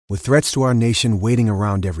With threats to our nation waiting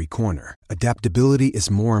around every corner, adaptability is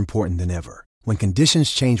more important than ever. When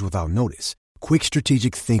conditions change without notice, quick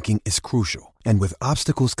strategic thinking is crucial. And with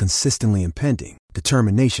obstacles consistently impending,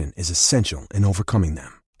 determination is essential in overcoming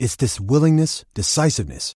them. It's this willingness,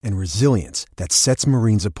 decisiveness, and resilience that sets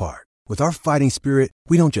Marines apart. With our fighting spirit,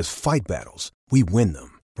 we don't just fight battles, we win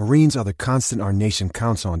them. Marines are the constant our nation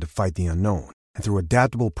counts on to fight the unknown. And through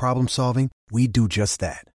adaptable problem solving, we do just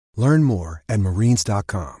that. Learn more at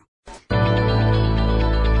marines.com.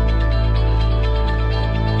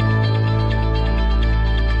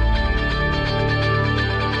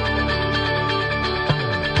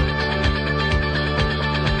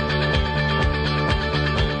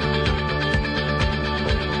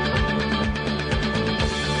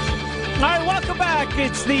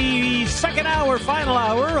 It's the second hour, final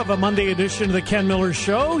hour of a Monday edition of the Ken Miller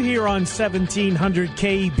Show here on 1700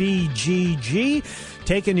 KBGG.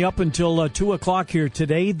 Taking you up until 2 o'clock here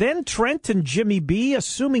today. Then Trent and Jimmy B,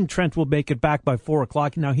 assuming Trent will make it back by 4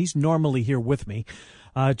 o'clock. Now, he's normally here with me.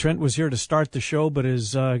 Trent was here to start the show, but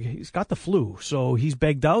he's got the flu, so he's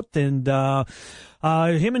begged out. And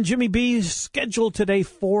him and Jimmy B scheduled today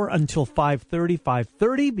 4 until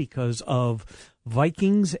 5:30 because of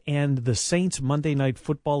Vikings and the Saints Monday Night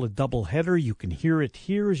Football, a doubleheader. You can hear it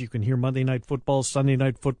here as you can hear Monday Night Football, Sunday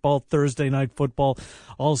Night Football, Thursday Night Football,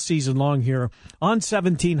 all season long here on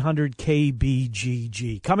 1700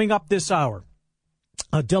 KBGG. Coming up this hour,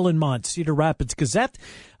 Dylan Mont, Cedar Rapids Gazette.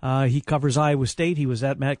 He covers Iowa State. He was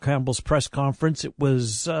at Matt Campbell's press conference. It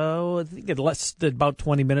was, I think it lasted about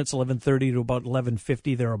 20 minutes, 11:30 to about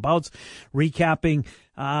 11:50 thereabouts, recapping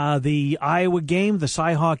the Iowa game, the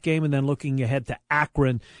Cyhawk game, and then looking ahead to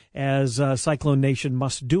Akron, as Cyclone Nation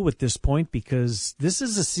must do at this point, because this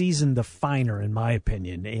is a season definer, in my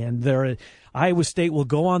opinion. And Iowa State will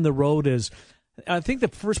go on the road as, I think the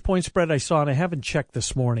first point spread I saw, and I haven't checked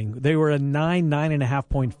this morning, they were a 9.5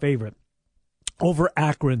 point favorite over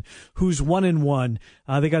Akron, who's 1-1.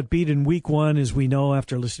 They got beat in week one, as we know,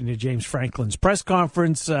 after listening to James Franklin's press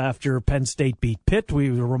conference after Penn State beat Pitt. We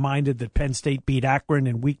were reminded that Penn State beat Akron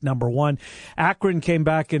in week number 1. Akron came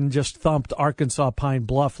back and just thumped Arkansas Pine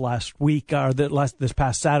Bluff last week, this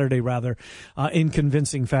past Saturday, rather, in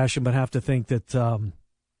convincing fashion, but have to think that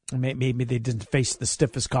maybe they didn't face the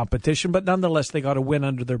stiffest competition, but nonetheless, they got a win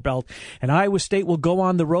under their belt. And Iowa State will go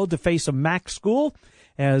on the road to face a MAC school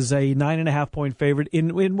as a 9.5 point favorite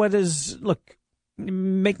in what is, look,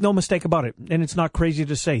 make no mistake about it, and it's not crazy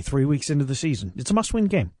to say 3 weeks into the season, it's a must-win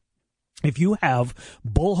game. If you have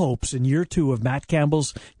bull hopes in year 2 of Matt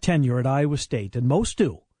Campbell's tenure at Iowa State, and most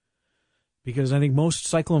do, because I think most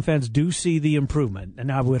Cyclone fans do see the improvement.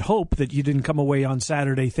 And I would hope that you didn't come away on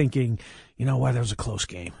Saturday thinking, you know what, that was a close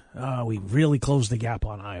game. We really closed the gap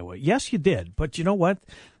on Iowa. Yes, you did. But you know what?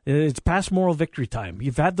 It's past moral victory time.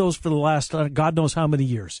 You've had those for the last God knows how many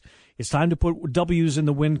years. It's time to put W's in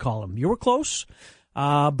the win column. You were close,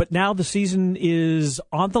 but now the season is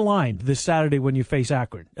on the line this Saturday when you face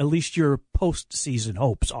Akron. At least your postseason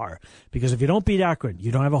hopes are. Because if you don't beat Akron,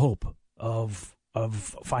 you don't have a hope of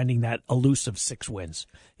finding that elusive 6 wins.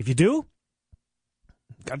 If you do,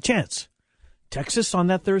 got a chance. Texas on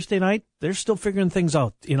that Thursday night, they're still figuring things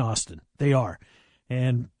out in Austin. They are.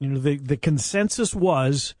 And, the consensus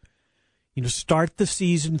was, start the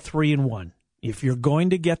season 3-1. If you're going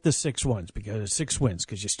to get the 6 wins,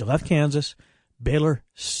 because you still have Kansas, Baylor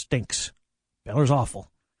stinks. Baylor's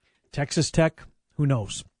awful. Texas Tech, who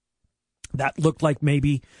knows? That looked like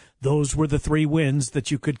maybe those were the 3 wins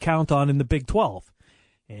that you could count on in the Big 12.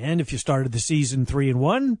 And if you started the season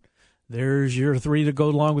 3-1, there's your 3 to go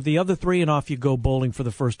along with the other 3, and off you go bowling for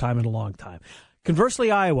the first time in a long time. Conversely,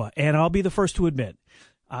 Iowa, and I'll be the first to admit,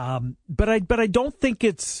 but I don't think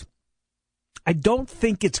it's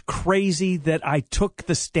crazy that I took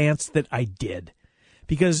the stance that I did,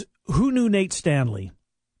 because who knew Nate Stanley,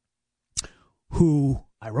 who,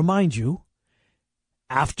 I remind you,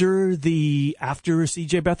 after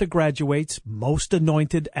C.J. Beathard graduates, most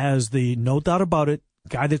anointed as the, no doubt about it,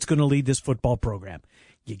 guy that's going to lead this football program.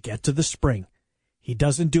 You get to the spring. He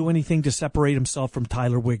doesn't do anything to separate himself from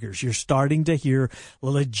Tyler Wiggers. You're starting to hear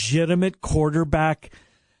legitimate quarterback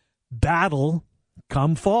battle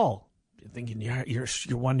come fall. You're thinking, you're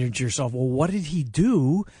wondering to yourself, well, what did he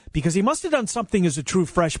do? Because he must have done something as a true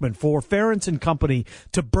freshman for Ferentz and company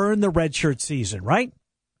to burn the redshirt season, right?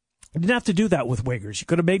 You didn't have to do that with Wiggers. You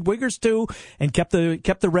could have made Wiggers 2 and kept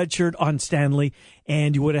the red shirt on Stanley,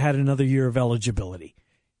 and you would have had another year of eligibility.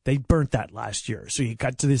 They burnt that last year. So you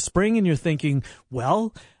got to the spring and you're thinking,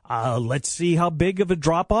 well, Let's see how big of a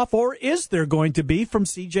drop-off, or is there going to be, from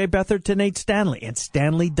C.J. Beathard to Nate Stanley? And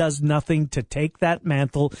Stanley does nothing to take that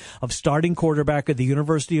mantle of starting quarterback at the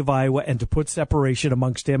University of Iowa and to put separation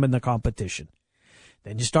amongst him and the competition.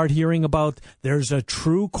 Then you start hearing about there's a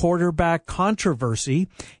true quarterback controversy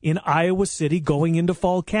in Iowa City going into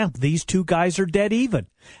fall camp. These two guys are dead even.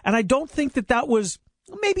 And I don't think that was,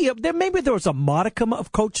 maybe there was a modicum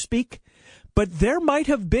of coach speak, but there might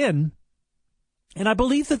have been, and I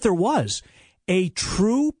believe that there was, a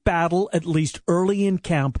true battle, at least early in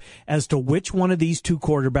camp, as to which one of these two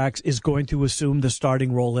quarterbacks is going to assume the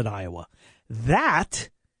starting role at Iowa. That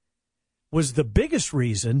was the biggest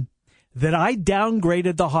reason that I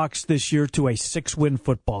downgraded the Hawks this year to a 6-win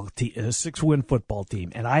football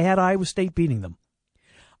team, and I had Iowa State beating them.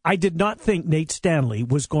 I did not think Nate Stanley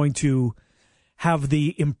was going to have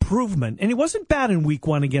the improvement, and he wasn't bad in week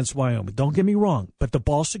 1 against Wyoming, don't get me wrong, but the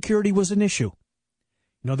ball security was an issue.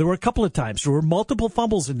 There were a couple of times, there were multiple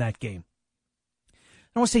fumbles in that game. I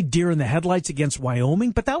don't want to say deer in the headlights against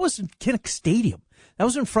Wyoming, but that was in Kinnick Stadium. That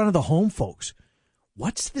was in front of the home folks.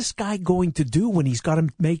 What's this guy going to do when he's got to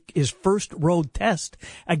make his first road test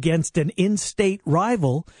against an in-state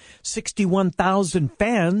rival? 61,000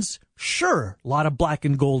 fans, sure, a lot of black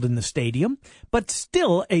and gold in the stadium, but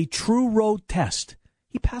still a true road test.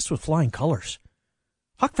 He passed with flying colors.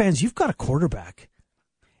 Hawk fans, you've got a quarterback.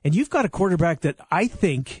 And you've got a quarterback that I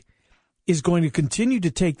think is going to continue to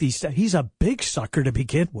take these steps. He's a big sucker to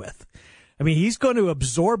begin with. I mean, he's going to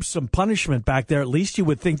absorb some punishment back there. At least you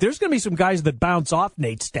would think. There's going to be some guys that bounce off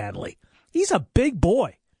Nate Stanley. He's a big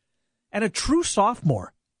boy and a true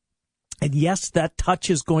sophomore. And yes, that touch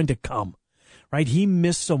is going to come, right? He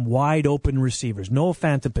missed some wide open receivers. Noah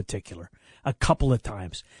Fant in particular, a couple of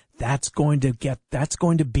times. That's going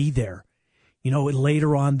to be there.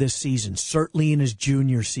 Later on this season, certainly in his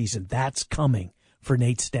junior season, that's coming for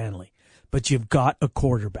Nate Stanley. But you've got a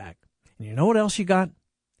quarterback. And you know what else you got?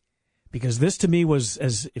 Because this to me was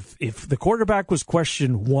as if the quarterback was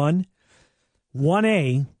question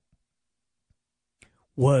 1A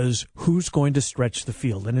was who's going to stretch the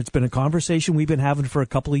field. And it's been a conversation we've been having for a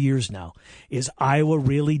couple of years now, is Iowa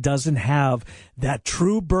really doesn't have that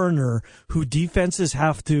true burner who defenses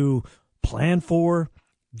have to plan for,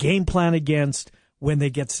 game plan against when they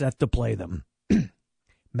get set to play them.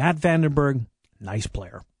 Matt Vandenberg, nice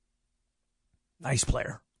player. Nice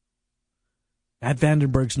player. Matt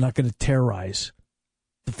Vandenberg's not going to terrorize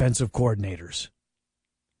defensive coordinators.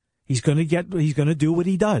 He's going to do what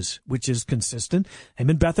he does, which is consistent. Him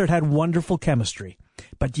and Beathard had wonderful chemistry,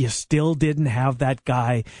 but you still didn't have that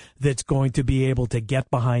guy that's going to be able to get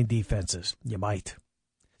behind defenses. You might.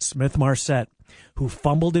 Smith-Marsette, who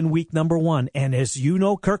fumbled in week number 1. And as you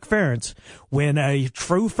know, Kirk Ferentz, when a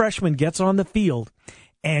true freshman gets on the field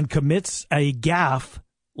and commits a gaffe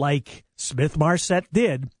like Smith-Marsette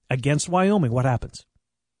did against Wyoming, what happens?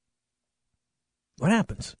 What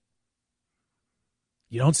happens?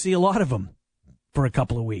 You don't see a lot of them for a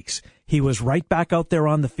couple of weeks. He was right back out there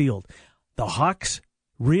on the field. The Hawks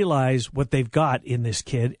realize what they've got in this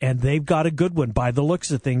kid, and they've got a good one by the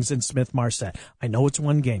looks of things in Smith-Marsette. I know it's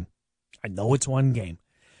one game.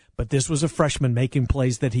 But this was a freshman making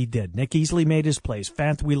plays that he did. Nick Easley made his plays.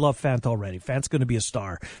 Fant, we love Fant already. Fant's going to be a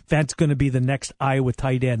star. Fant's going to be the next Iowa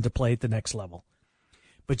tight end to play at the next level.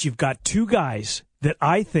 But you've got two guys that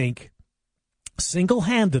I think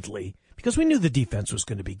single-handedly, because we knew the defense was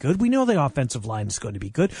going to be good. We know the offensive line is going to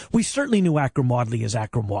be good. We certainly knew Akram Wadley is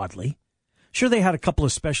Akram Wadley. Sure, they had a couple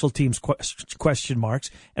of special teams question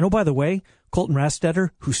marks. And, oh, by the way, Colton Rastetter,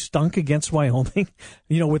 who stunk against Wyoming,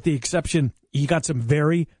 with the exception, he got some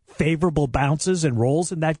very favorable bounces and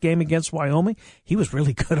rolls in that game against Wyoming. He was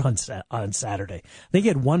really good on Saturday. I think he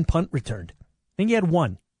had one punt returned. I think he had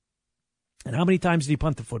one. And how many times did he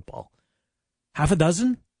punt the football? Half a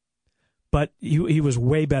dozen? But he was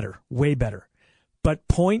way better. But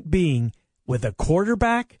point being, with a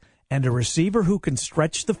quarterback and a receiver who can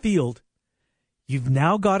stretch the field, you've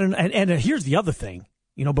now got and here's the other thing,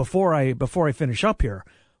 before I finish up here,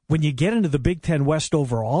 when you get into the Big Ten West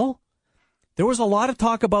overall, there was a lot of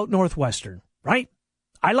talk about Northwestern, right?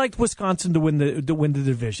 I liked Wisconsin to win the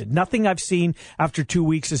division. Nothing I've seen after 2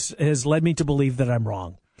 weeks has led me to believe that I'm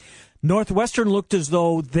wrong. Northwestern looked as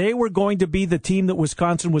though they were going to be the team that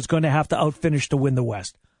Wisconsin was going to have to outfinish to win the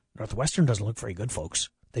West. Northwestern doesn't look very good, folks.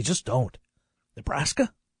 They just don't.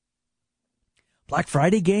 Nebraska? Black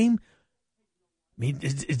Friday game? I mean,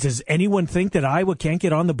 does anyone think that Iowa can't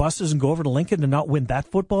get on the buses and go over to Lincoln and not win that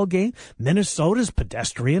football game? Minnesota's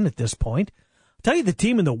pedestrian at this point. I'll tell you the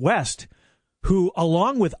team in the West who,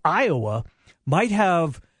 along with Iowa, might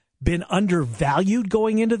have been undervalued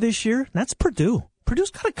going into this year, that's Purdue. Purdue's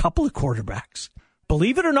got a couple of quarterbacks.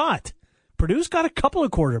 Believe it or not, Purdue's got a couple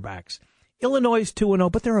of quarterbacks. Illinois is 2-0,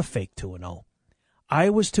 but they're a fake 2-0.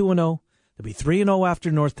 Iowa's 2-0. They'll be 3-0 after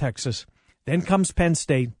North Texas. Then comes Penn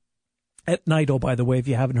State. At night, oh, by the way, if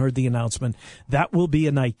you haven't heard the announcement, that will be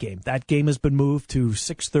a night game. That game has been moved to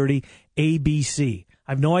 6:30 ABC.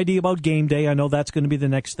 I have no idea about game day. I know that's going to be the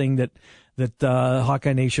next thing that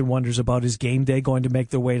Hawkeye Nation wonders about. Is game day going to make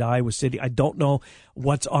their way to Iowa City? I don't know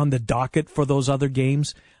what's on the docket for those other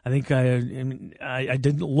games. I think I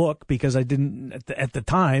didn't look because I didn't, at the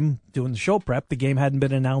time, doing the show prep, the game hadn't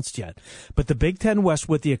been announced yet. But the Big Ten West,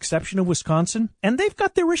 with the exception of Wisconsin, and they've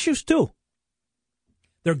got their issues too.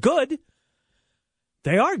 They're good.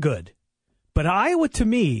 They are good. But Iowa, to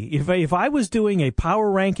me, if I was doing a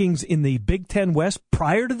power rankings in the Big Ten West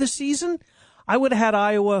prior to the season, I would have had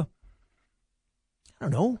Iowa, I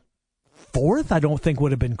don't know, 4th. I don't think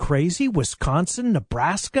would have been crazy. Wisconsin,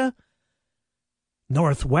 Nebraska,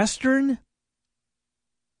 Northwestern,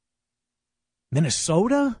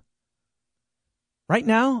 Minnesota. Right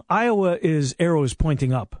now, Iowa's arrow is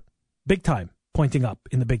pointing up, big time, pointing up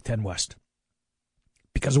in the Big Ten West.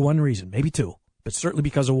 Because of one reason, maybe two, but certainly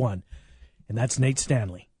because of one, and that's Nate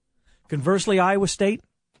Stanley. Conversely, Iowa State,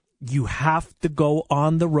 you have to go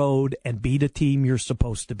on the road and beat a team you're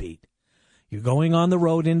supposed to beat. You're going on the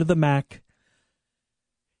road into the MAC.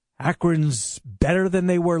 Akron's better than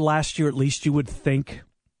they were last year, at least you would think.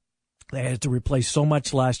 They had to replace so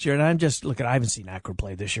much last year, and I haven't seen Akron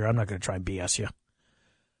play this year. I'm not going to try and BS you.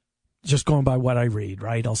 Just going by what I read,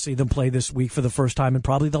 right? I'll see them play this week for the first time and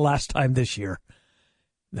probably the last time this year.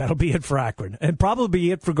 That'll be it for Akron. And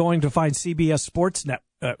probably it for going to find CBS Sports Net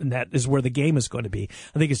is where the game is going to be.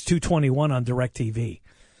 I think it's 2:21 on DirecTV.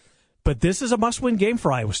 But this is a must-win game for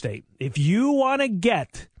Iowa State. If you want to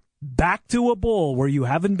get back to a bowl where you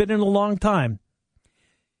haven't been in a long time,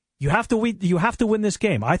 you have to win this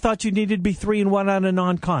game. I thought you needed to be 3-1 on a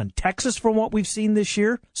non-con. Texas, from what we've seen this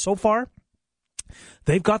year so far,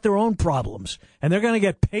 they've got their own problems. And they're going to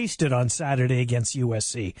get pasted on Saturday against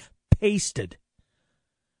USC. Pasted.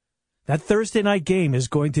 That Thursday night game is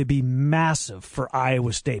going to be massive for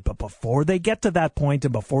Iowa State. But before they get to that point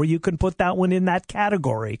and before you can put that one in that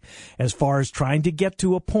category, as far as trying to get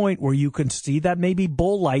to a point where you can see that maybe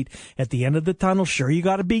bowl light at the end of the tunnel, sure, you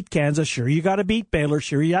got to beat Kansas. Sure, you got to beat Baylor.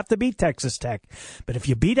 Sure, you have to beat Texas Tech. But if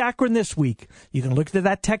you beat Akron this week, you can look at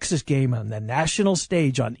that Texas game on the national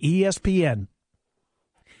stage on ESPN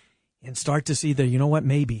and start to see that, you know what,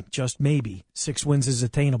 maybe, just maybe, 6 wins is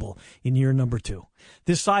attainable in year number 2.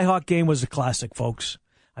 This Cyhawk game was a classic, folks.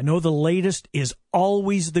 I know the latest is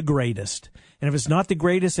always the greatest. And if it's not the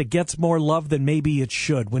greatest, it gets more love than maybe it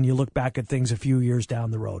should when you look back at things a few years down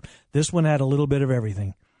the road. This one had a little bit of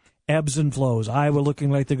everything. Ebbs and flows. Iowa looking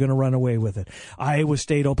like they're going to run away with it. Iowa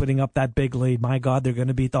State opening up that big lead. My God, they're going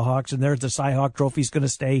to beat the Hawks, and there's the Cyhawk Trophy's going to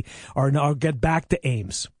stay or get back to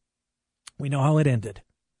Ames. We know how it ended.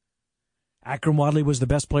 Akron Wadley was the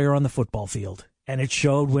best player on the football field, and it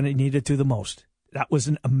showed when it needed to the most. That was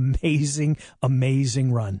an amazing,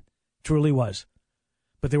 amazing run. Truly was.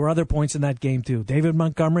 But there were other points in that game, too. David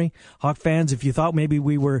Montgomery, Hawk fans, if you thought maybe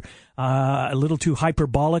we were a little too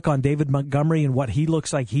hyperbolic on David Montgomery and what he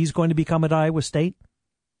looks like he's going to become at Iowa State,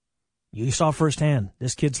 you saw firsthand.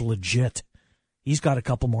 This kid's legit. He's got a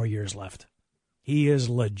couple more years left. He is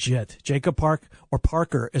legit. Jacob Park, or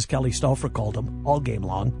Parker, as Kelly Stauffer called him, all game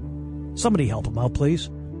long. Somebody help him out, please.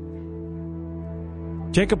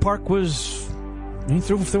 Jacob Park he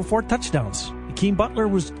threw 4 touchdowns. Akeem Butler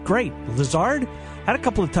was great. Lazard had a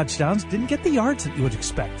couple of touchdowns, didn't get the yards that you would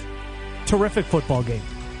expect. Terrific football game.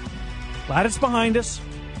 Glad it's behind us.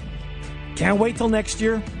 Can't wait till next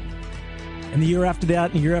year. And the year after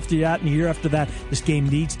that, and the year after that, and the year after that. This game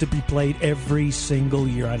needs to be played every single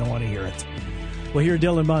year. I don't want to hear it. Well, here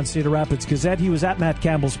Dylan Munn, Cedar Rapids Gazette. He was at Matt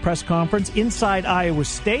Campbell's press conference inside Iowa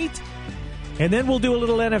State. And then we'll do a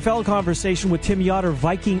little NFL conversation with Tim Yoder,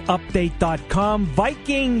 VikingUpdate.com.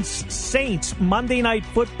 Vikings-Saints Monday Night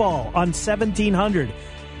Football on 1700.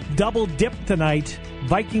 Double dip tonight.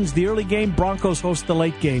 Vikings the early game, Broncos host the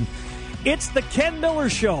late game. It's the Ken Miller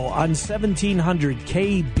Show on 1700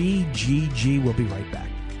 KBGG. We'll be right back.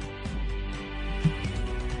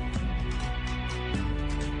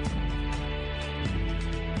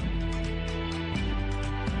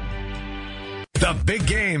 The big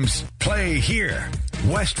games play here.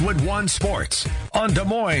 Westwood One Sports on Des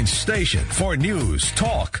Moines Station for news,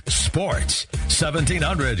 talk, sports.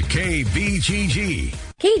 1700 KBGG.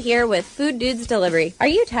 Kate here with Food Dudes Delivery. Are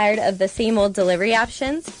you tired of the same old delivery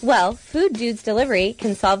options? Well, Food Dudes Delivery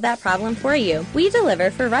can solve that problem for you. We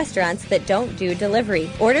deliver for restaurants that don't do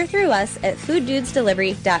delivery. Order through us at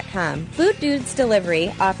fooddudesdelivery.com. Food Dudes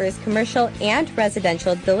Delivery offers commercial and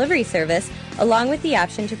residential delivery service along with the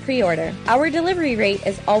option to pre-order. Our delivery rate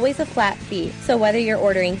is always a flat fee, so whether you're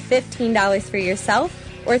ordering $15 for yourself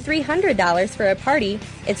or $300 for a party,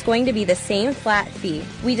 it's going to be the same flat fee.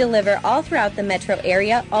 We deliver all throughout the metro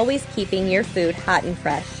area, always keeping your food hot and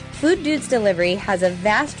fresh. Food Dudes Delivery has a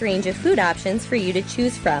vast range of food options for you to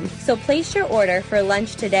choose from. So place your order for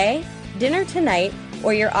lunch today, dinner tonight,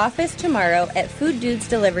 or your office tomorrow at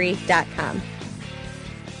fooddudesdelivery.com.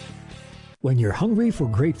 When you're hungry for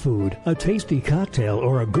great food, a tasty cocktail,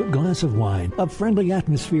 or a good glass of wine, a friendly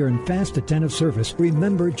atmosphere and fast attentive service,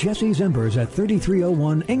 remember Jesse's Embers at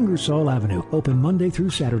 3301 Ingersoll Avenue. Open Monday through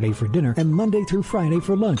Saturday for dinner and Monday through Friday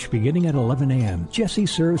for lunch beginning at 11 a.m. Jesse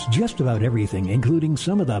serves just about everything, including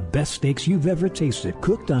some of the best steaks you've ever tasted,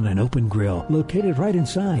 cooked on an open grill. Located right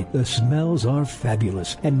inside, the smells are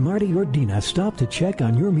fabulous. And Marty or Dina stop to check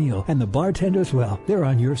on your meal, and the bartenders, well, they're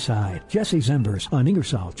on your side. Jesse's Embers on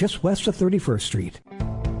Ingersoll, just west of 31st Street.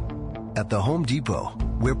 At the Home Depot,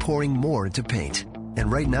 we're pouring more into paint. And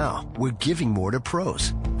right now, we're giving more to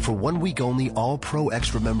pros. For 1 week only, all Pro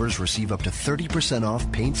Extra members receive up to 30% off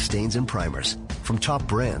paint, stains, and primers from top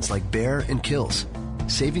brands like Behr and Kills.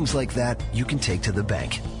 Savings like that you can take to the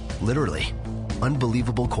bank. Literally.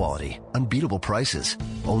 Unbelievable quality, unbeatable prices.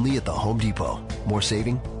 Only at the Home Depot. More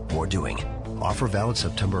saving, more doing. Offer valid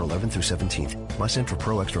September 11th through 17th. Must enter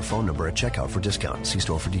Pro Extra phone number at checkout for discount. See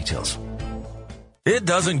store for details. It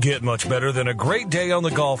doesn't get much better than a great day on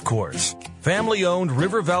the golf course. Family-owned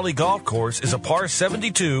River Valley Golf Course is a par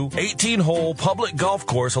 72, 18-hole public golf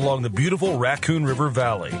course along the beautiful Raccoon River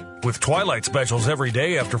Valley. With twilight specials every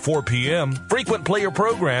day after 4 p.m., frequent player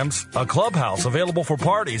programs, a clubhouse available for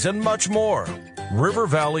parties, and much more. River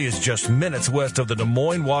Valley is just minutes west of the Des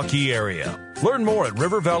Moines-Waukee area. Learn more at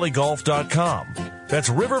rivervalleygolf.com. That's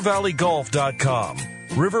rivervalleygolf.com.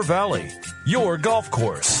 River Valley, your golf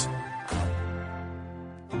course.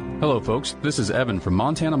 Hello, folks. This is Evan from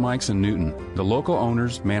Montana Mike's in Newton. The local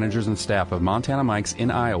owners, managers, and staff of Montana Mike's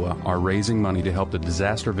in Iowa are raising money to help the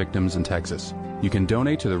disaster victims in Texas. You can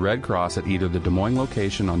donate to the Red Cross at either the Des Moines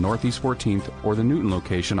location on Northeast 14th or the Newton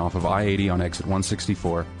location off of I-80 on exit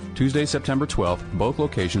 164. Tuesday, September 12th, both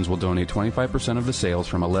locations will donate 25% of the sales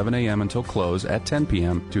from 11 a.m. until close at 10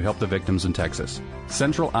 p.m. to help the victims in Texas.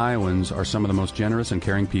 Central Iowans are some of the most generous and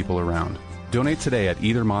caring people around. Donate today at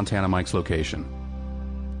either Montana Mike's location.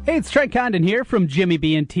 Hey, it's Trent Condon here from Jimmy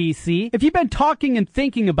B and TC. If you've been talking and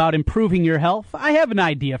thinking about improving your health, I have an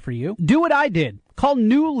idea for you. Do what I did. Call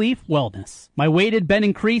New Leaf Wellness. My weight had been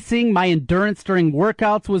increasing, my endurance during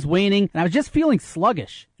workouts was waning, and I was just feeling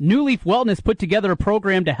sluggish. New Leaf Wellness put together a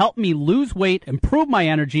program to help me lose weight, improve my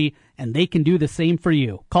energy, and they can do the same for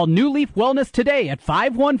you. Call New Leaf Wellness today at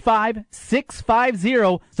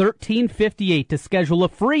 515-650-1358 to schedule a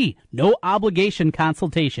free, no-obligation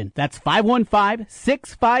consultation. That's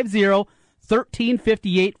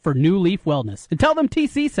 515-650-1358 for New Leaf Wellness. And tell them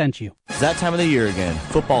TC sent you. It's that time of the year again.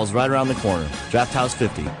 Football's right around the corner. Draft House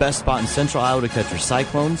 50, best spot in Central Iowa to catch your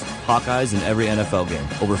Cyclones, Hawkeyes, and every NFL game.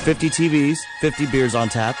 Over 50 TVs, 50 beers on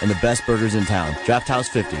tap, and the best burgers in town. Draft House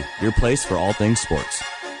 50, your place for all things sports.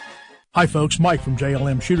 Hi folks, Mike from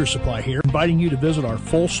JLM Shooter Supply here, inviting you to visit our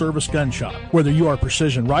full-service gun shop. Whether you are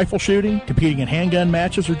precision rifle shooting, competing in handgun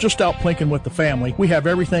matches, or just out plinking with the family, we have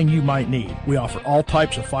everything you might need. We offer all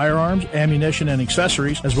types of firearms, ammunition, and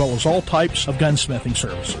accessories, as well as all types of gunsmithing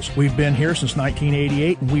services. We've been here since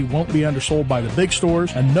 1988, and we won't be undersold by the big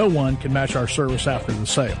stores, and no one can match our service after the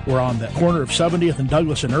sale. We're on the corner of 70th and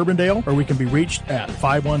Douglas in Urbandale, or we can be reached at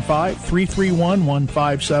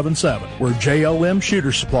 515-331-1577. We're JLM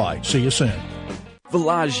Shooter Supply. See you soon.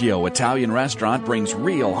 Villaggio Italian Restaurant brings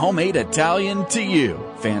real homemade Italian to you.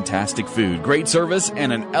 Fantastic food, great service,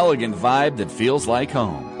 and an elegant vibe that feels like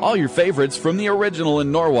home. All your favorites from the original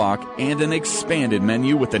in Norwalk and an expanded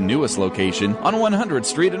menu with the newest location on 100th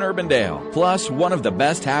Street in Urbandale. Plus, one of the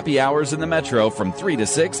best happy hours in the metro from 3 to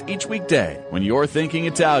 6 each weekday. When you're thinking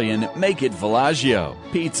Italian, make it Villaggio.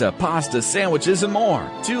 Pizza, pasta, sandwiches, and more.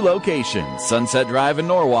 2 locations, Sunset Drive in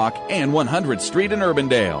Norwalk and 100th Street in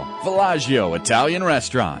Urbandale. Villaggio Italian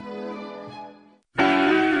Restaurant.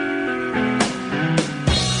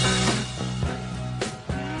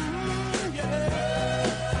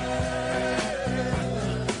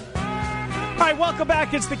 Welcome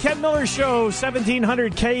back. It's the Ken Miller Show,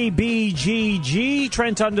 1700 KBGG.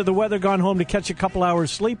 Trent under the weather, gone home to catch a couple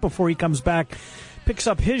hours sleep before he comes back. Picks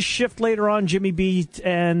up his shift later on. Jimmy B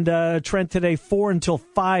and Trent today, 4 until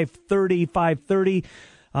 5:30.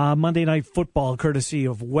 Monday Night Football, courtesy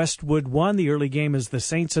of Westwood One. The early game is the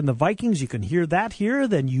Saints and the Vikings. You can hear that here.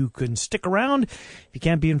 Then you can stick around. If you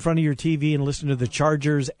can't be in front of your TV and listen to the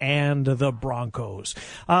Chargers and the Broncos.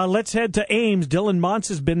 Let's head to Ames. Dylan Montz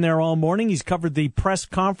has been there all morning. He's covered the press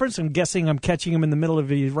conference. I'm guessing I'm catching him in the middle of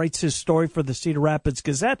it. He writes his story for the Cedar Rapids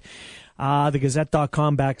Gazette,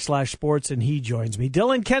 thegazette.com/sports, and he joins me.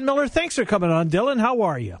 Dylan, Ken Miller, thanks for coming on. Dylan, how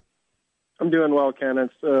are you? I'm doing well, Ken.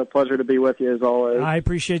 It's a pleasure to be with you, as always. I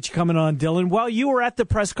appreciate you coming on, Dylan. Well, you were at the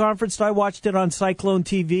press conference. I watched it on Cyclone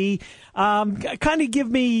TV. Kind of give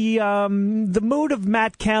me the mood of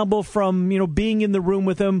Matt Campbell from, being in the room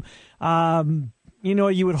with him.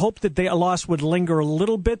 You would hope that a loss would linger a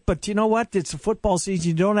little bit, but you know what? It's a football season.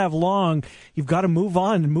 You don't have long. You've got to move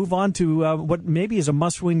on to what maybe is a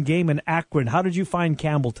must-win game in Akron. How did you find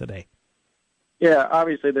Campbell today? Yeah,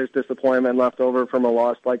 obviously there's disappointment left over from a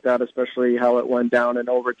loss like that, especially how it went down in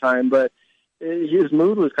overtime. But his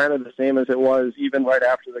mood was kind of the same as it was even right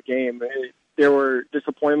after the game. There were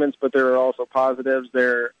disappointments, but there were also positives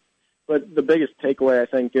there. But the biggest takeaway, I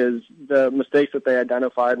think, is the mistakes that they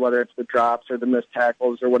identified, whether it's the drops or the missed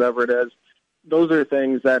tackles or whatever it is. Those are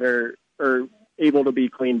things that are able to be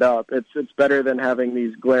cleaned up. It's better than having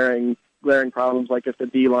these glaring problems, like if the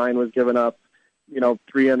D-line was giving up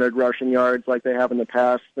 300 rushing yards like they have in the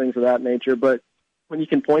past, things of that nature. But when you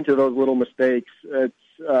can point to those little mistakes, it's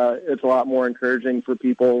a lot more encouraging for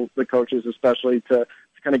people, the coaches especially, to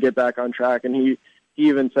kind of get back on track. And he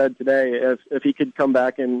even said today if he could come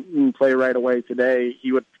back and play right away today,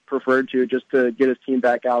 he would prefer to, just to get his team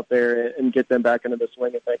back out there and get them back into the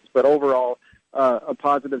swing of things. But overall, a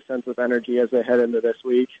positive sense of energy as they head into this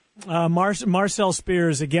week. Marcel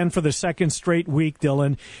Spears, again for the second straight week,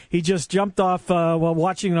 Dylan. He just jumped off while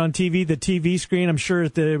watching it on TV, the TV screen. I'm sure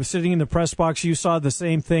sitting in the press box, you saw the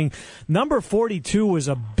same thing. Number 42 was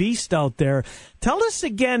a beast out there. Tell us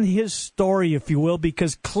again his story, if you will,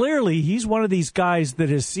 because clearly he's one of these guys that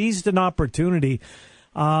has seized an opportunity.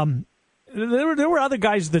 There were other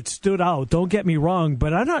guys that stood out, don't get me wrong,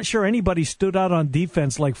 but I'm not sure anybody stood out on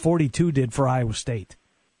defense like 42 did for Iowa State.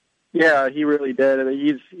 Yeah, he really did.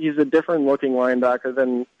 He's a different looking linebacker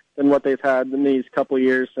than what they've had in these couple of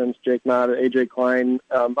years since Jake Mott, A.J. Klein.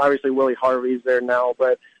 Obviously, Willie Harvey's there now,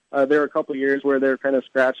 but there were a couple of years where they're kind of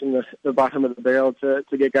scratching the bottom of the barrel to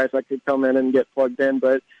get guys that could come in and get plugged in.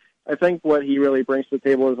 But I think what he really brings to the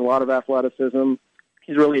table is a lot of athleticism.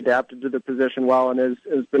 He's really adapted to the position well and has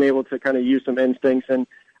been able to kind of use some instincts. And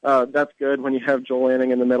that's good when you have Joel Lanning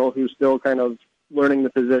in the middle, who's still kind of learning the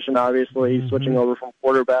position, obviously, switching over from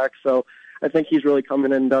quarterback. So I think he's really come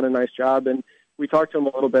in and done a nice job. And we talked to him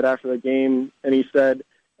a little bit after the game, and he said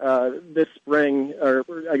this spring, or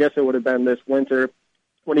I guess it would have been this winter,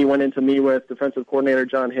 when he went in to meet with defensive coordinator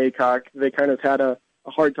John Haycock, they kind of had a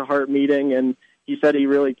heart-to-heart meeting, and he said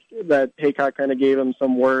that Haycock kind of gave him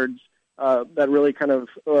some words that really kind of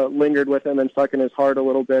lingered with him and stuck in his heart a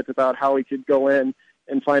little bit about how he could go in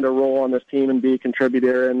and find a role on this team and be a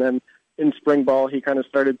contributor. And then in spring ball, he kind of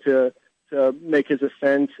started to make his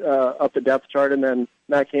ascent up the depth chart. And then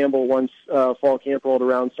Matt Campbell, once fall camp rolled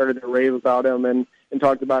around, started to rave about him and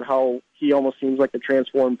talked about how he almost seems like a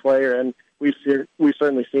transformed player. And we've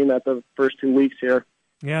certainly seen that the first 2 weeks here.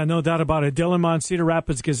 Yeah, no doubt about it. Dylan Mont, Cedar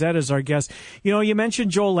Rapids Gazette is our guest. You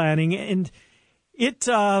mentioned Joel Lanning, and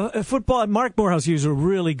football, Mark Morehouse used a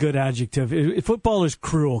really good adjective. Football is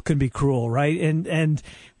cruel, can be cruel, right? And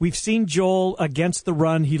we've seen Joel against the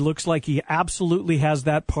run. He looks like he absolutely has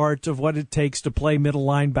that part of what it takes to play middle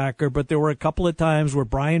linebacker. But there were a couple of times where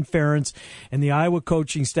Brian Ferentz and the Iowa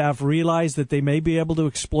coaching staff realized that they may be able to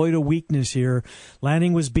exploit a weakness here.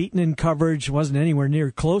 Lanning was beaten in coverage, wasn't anywhere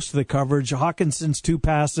near close to the coverage. Hawkinson's 2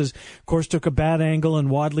 passes, of course, took a bad angle,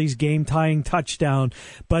 and Wadley's game-tying touchdown.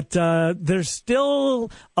 But there's still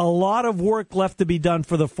a lot of work left to be done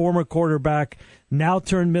for the former quarterback, now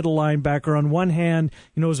turned middle linebacker. On one hand,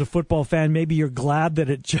 as a football fan, maybe you're glad that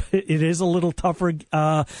it is a little tougher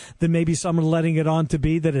than maybe someone letting it on to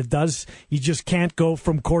be, that it does. You just can't go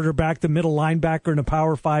from quarterback to middle linebacker in a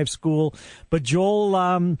Power 5 school. But Joel,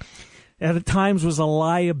 at times, was a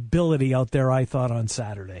liability out there, I thought, on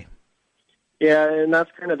Saturday. Yeah, and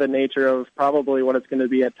that's kind of the nature of probably what it's going to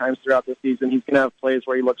be at times throughout the season. He's going to have plays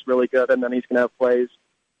where he looks really good, and then he's going to have plays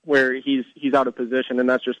where he's out of position, and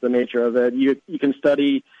that's just the nature of it. You can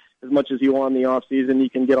study as much as you want in the off season. You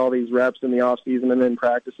can get all these reps in the off season and in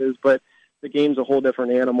practices, but the game's a whole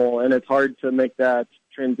different animal, and it's hard to make that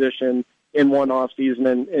transition in one off season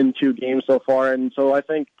and in 2 games so far. And so I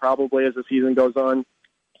think probably as the season goes on,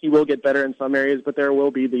 he will get better in some areas, but there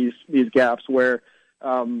will be these gaps where,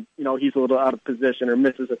 he's a little out of position or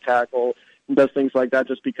misses a tackle and does things like that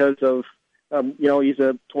just because of, he's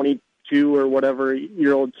a 22 or whatever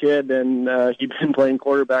year old kid, and he's been playing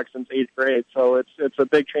quarterback since 8th grade. So it's a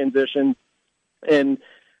big transition. And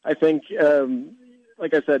I think,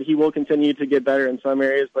 like I said, he will continue to get better in some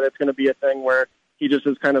areas, but it's going to be a thing where he just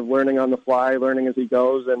is kind of learning on the fly, learning as he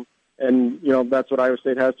goes. And that's what Iowa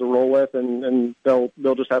State has to roll with, and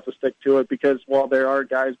they'll just have to stick to it because while there are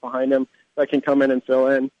guys behind him that can come in and fill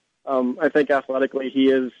in, I think athletically he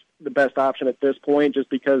is the best option at this point just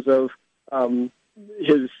because of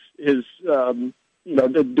his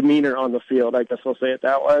the demeanor on the field. I guess I'll say it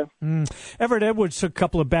that way. Everett Edwards took a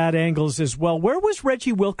couple of bad angles as well. Where was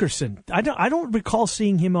Reggie Wilkerson? I don't recall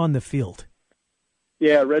seeing him on the field.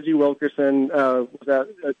 Yeah, Reggie Wilkerson,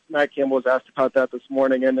 Matt Campbell was asked about that this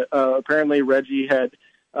morning, and apparently Reggie had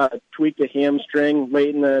tweaked a hamstring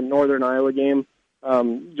late in the Northern Iowa game,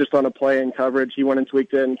 just on a play in coverage. He went and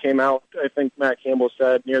tweaked it and came out, I think Matt Campbell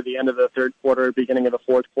said, near the end of the third quarter, beginning of the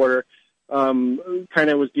fourth quarter. Kind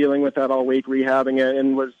of was dealing with that all week, rehabbing it,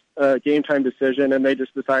 and was a game-time decision, and they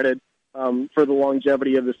just decided for the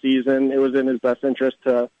longevity of the season, it was in his best interest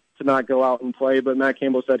to not go out and play. But Matt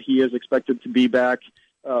Campbell said he is expected to be back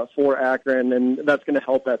for Akron, and that's going to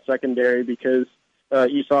help that secondary because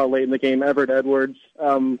you saw late in the game, Everett Edwards,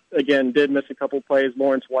 again, did miss a couple plays.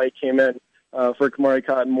 Lawrence White came in for Kamari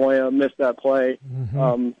Cotton-Moya, missed that play.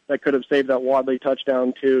 That could have saved that Wadley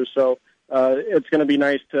touchdown, too. So it's going to be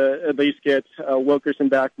nice to at least get Wilkerson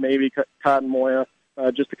back, maybe Cotton-Moya,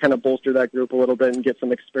 just to kind of bolster that group a little bit and get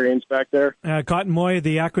some experience back there. Cotton-Moya,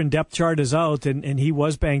 the Akron depth chart is out, and he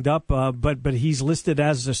was banged up, but he's listed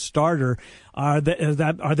as a starter. Are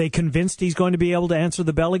they convinced he's going to be able to answer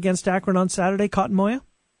the bell against Akron on Saturday, Cotton-Moya?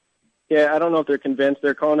 Yeah, I don't know if they're convinced.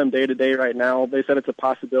 They're calling him day-to-day right now. They said it's a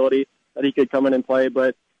possibility that he could come in and play,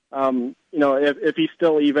 but if he's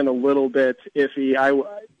still even a little bit iffy,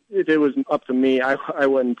 if it was up to me, I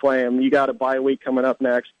wouldn't play him. You got a bye week coming up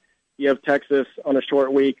next. You have Texas on a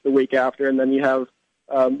short week the week after, and then you have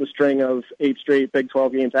the string of 8 straight Big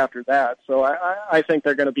 12 games after that. So I think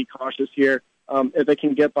they're going to be cautious here. If they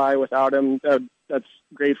can get by without him, that's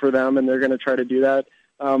great for them, and they're going to try to do that.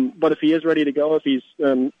 But if he is ready to go, if he's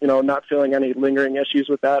not feeling any lingering issues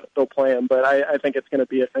with that, they'll play him. But I think it's going to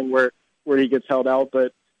be a thing where he gets held out.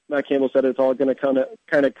 But Matt Campbell said it's all going to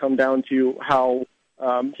kind of come down to how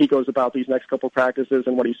he goes about these next couple practices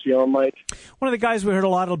and what he's feeling like. One of the guys we heard a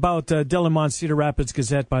lot about, Dylan Mont, Cedar Rapids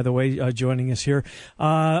Gazette, by the way, joining us here.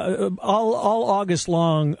 All August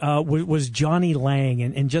long was Johnny Lang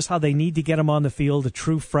and just how they need to get him on the field, a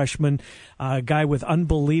true freshman, guy with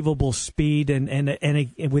unbelievable speed and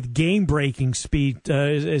with game-breaking speed,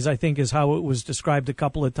 is I think is how it was described a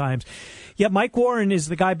couple of times. Yeah, Mike Warren is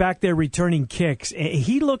the guy back there returning kicks.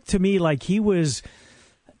 He looked to me like he was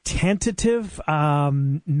tentative,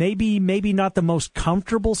 maybe not the most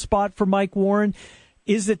comfortable spot for Mike Warren.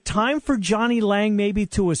 Is it time for Johnny Lang maybe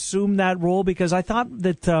to assume that role? Because I thought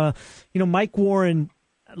that Mike Warren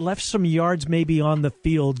left some yards maybe on the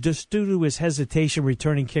field just due to his hesitation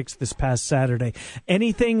returning kicks this past Saturday.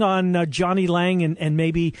 Anything on Johnny Lang and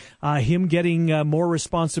maybe him getting more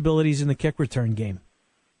responsibilities in the kick return game?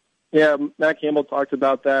 Yeah, Matt Campbell talked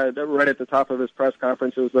about that right at the top of his press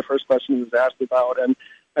conference. It was the first question he was asked about, and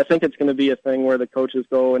I think it's going to be a thing where the coaches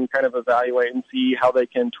go and kind of evaluate and see how they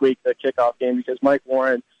can tweak the kickoff game because Mike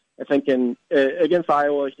Warren, I think against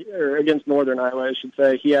Iowa or against Northern Iowa, I should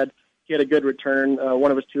say, he had a good return.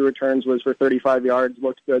 One of his 2 returns was for 35 yards,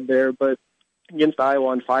 looked good there. But against Iowa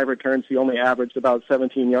on 5 returns, he only averaged about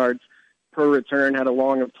 17 yards per return, had a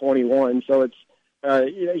long of 21. So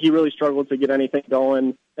he really struggled to get anything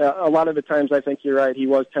going. A lot of the times, I think you're right, he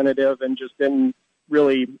was tentative and just didn't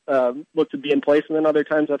really look to be in place. And then other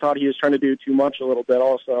times I thought he was trying to do too much a little bit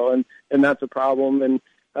also, and that's a problem. And,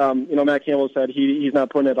 Matt Campbell said he's not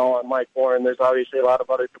putting it all on Mike Warren. There's obviously a lot of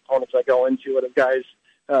other components that go into it of guys,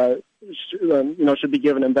 should be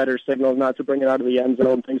giving him better signals not to bring it out of the end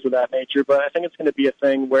zone and things of that nature. But I think it's going to be a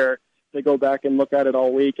thing where they go back and look at it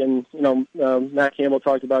all week. And, Matt Campbell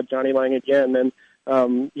talked about Johnny Lang again, and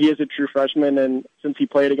he is a true freshman, and since he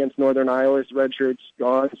played against Northern Iowa, his red shirt's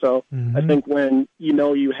gone. So I think when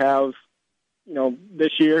you have,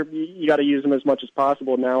 this year, you got to use him as much as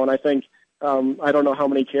possible now. And I think I don't know how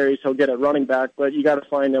many carries he'll get at running back, but you got to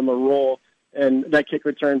find him a role, and that kick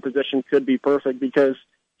return position could be perfect because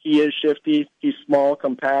he is shifty, he's small,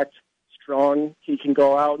 compact, strong. He can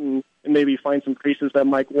go out and maybe find some creases that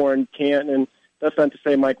Mike Warren can't. And that's not to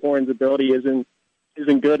say Mike Warren's ability isn't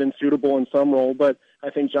isn't good and suitable in some role, but I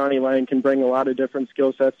think Johnny Lang can bring a lot of different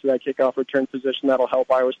skill sets to that kickoff return position that'll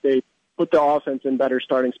help Iowa State put the offense in better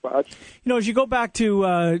starting spots. As you go back to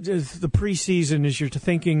the preseason, as you're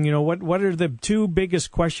thinking, what are the two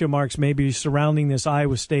biggest question marks maybe surrounding this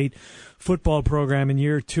Iowa State football program in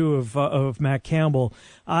year two of Matt Campbell?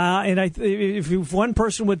 If one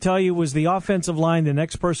person would tell you was the offensive line, the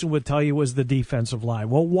next person would tell you was the defensive line.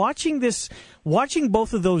 Well, watching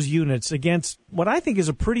both of those units against what I think is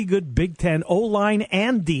a pretty good Big Ten O-line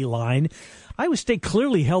and D-line, Iowa State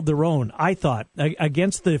clearly held their own, I thought,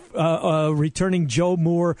 against the returning Joe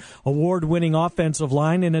Moore award-winning offensive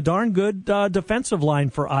line and a darn good defensive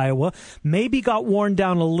line for Iowa. Maybe got worn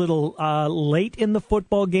down a little late in the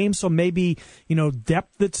football game, so maybe,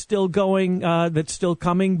 depth that's still going, that's still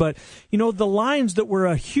coming. But, the lines that were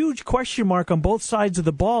a huge question mark on both sides of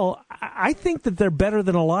the ball, I think that they're better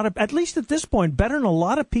than at least at this point, better than a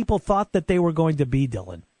lot of people thought that they were going to be,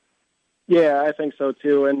 Dylan. Yeah, I think so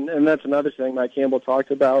too, and that's another thing Mike Campbell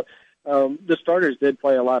talked about. The starters did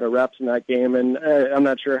play a lot of reps in that game, and I'm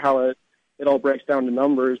not sure how it all breaks down to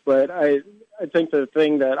numbers, but I think the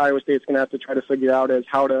thing that Iowa State's going to have to try to figure out is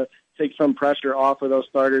how to take some pressure off of those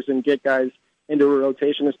starters and get guys into a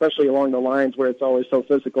rotation, especially along the lines where it's always so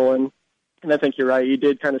physical. And I think you're right. You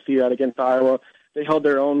did kind of see that against Iowa. They held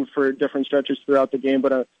their own for different stretches throughout the game,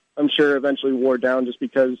 but I'm sure eventually wore down just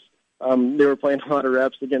because they were playing a lot of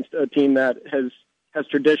reps against a team that has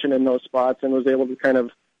tradition in those spots and was able to kind of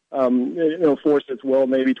force its will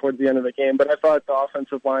maybe towards the end of the game. But I thought the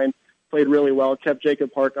offensive line played really well, kept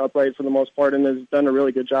Jacob Park upright for the most part, and has done a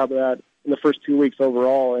really good job of that in the first 2 weeks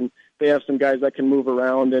overall. And they have some guys that can move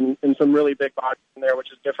around and some really big bodies in there,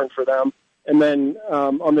 which is different for them. And then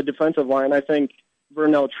on the defensive line, I think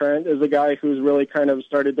Vernell Trent is a guy who's really kind of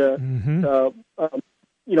started to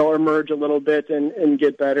emerge a little bit and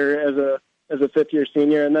get better as a fifth-year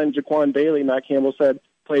senior. And then Jaquan Bailey, Matt Campbell said,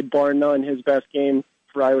 played bar none his best game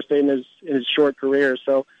for Iowa State in his short career.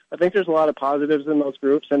 So I think there's a lot of positives in those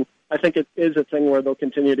groups, and I think it is a thing where they'll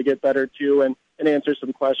continue to get better too and answer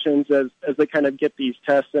some questions as they kind of get these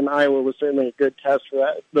tests. And Iowa was certainly a good test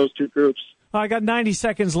for those two groups. I got 90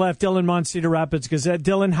 seconds left. Dylan Mont, Cedar Rapids Gazette.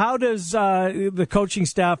 Dylan, how does the coaching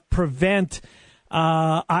staff prevent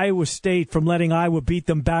Iowa State from letting Iowa beat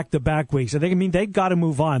them back-to-back weeks? They've got to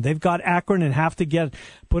move on. They've got Akron and have to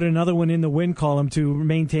put another one in the win column to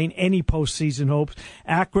maintain any postseason hopes.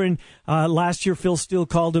 Akron, last year Phil Steele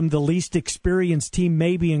called them the least experienced team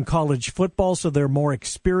maybe in college football, so they're more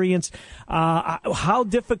experienced. How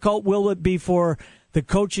difficult will it be for the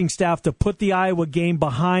coaching staff to put the Iowa game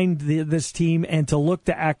behind this team and to look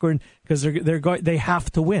to Akron because they have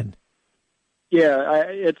to win? Yeah,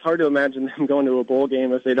 it's hard to imagine them going to a bowl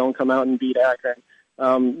game if they don't come out and beat Akron.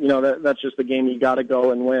 That's just the game you got to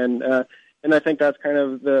go and win. And I think that's kind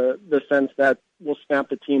of the sense that will snap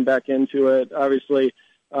the team back into it. Obviously,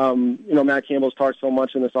 Matt Campbell's talked so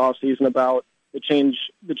much in this offseason about the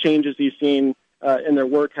changes he's seen in their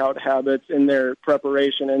workout habits, in their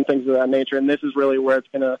preparation, and things of that nature. And this is really where it's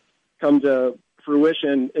going to come to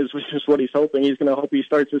fruition, is what he's hoping. He's going to hope he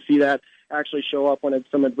starts to see that actually show up when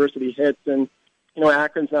some adversity hits. And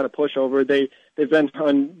Akron's not a pushover. They've been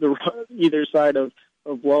on either side of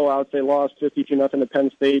blowouts. They lost 52-0 to Penn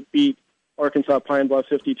State, beat Arkansas Pine Bluff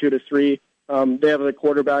 52-3. They have a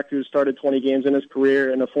quarterback who started 20 games in his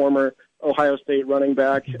career and a former Ohio State running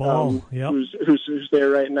back who's there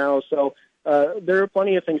right now. So there are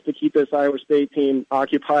plenty of things to keep this Iowa State team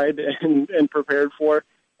occupied and prepared for.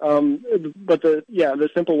 But the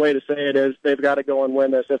simple way to say it is they've got to go and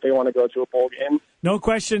win this if they want to go to a bowl game. No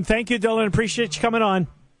question. Thank you, Dylan. Appreciate you coming on.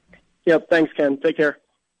 Yep. Thanks, Ken. Take care.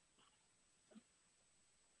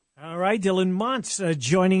 All right, Dylan Montz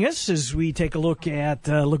joining us as we take a look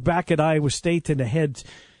back at Iowa State and ahead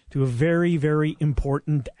to a very, very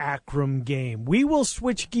important Akron game. We will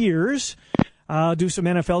switch gears, do some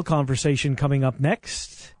NFL conversation coming up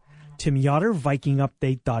next. Tim Yoder,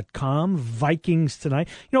 VikingUpdate.com. Vikings tonight.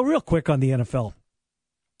 Real quick on the NFL,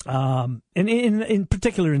 and in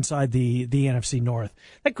particular inside the NFC North.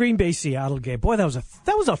 That Green Bay Seattle game, boy, that was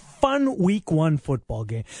a fun Week 1 football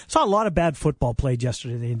game. Saw a lot of bad football played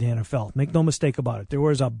yesterday in the NFL. Make no mistake about it. There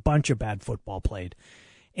was a bunch of bad football played,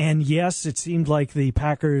 and yes, it seemed like the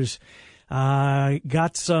Packers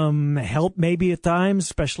got some help maybe at times,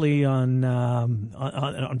 especially on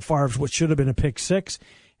Favre's what should have been a pick six.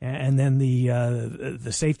 And then the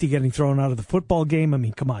safety getting thrown out of the football game. I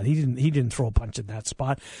mean, come on, he didn't throw a punch in that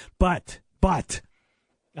spot. But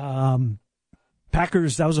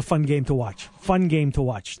Packers, that was a fun game to watch.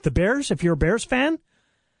 The Bears, if you're a Bears fan,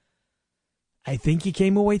 I think he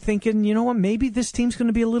came away thinking, you know what, maybe this team's going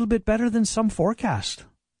to be a little bit better than some forecast.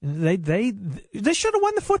 They should have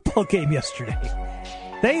won the football game yesterday.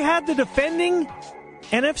 They had the defending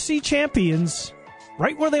NFC champions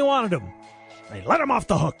right where they wanted them. They let them off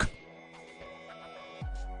the hook.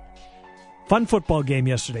 Fun football game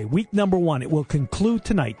yesterday. Week number 1. It will conclude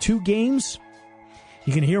tonight. 2 games.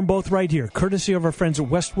 You can hear them both right here, courtesy of our friends at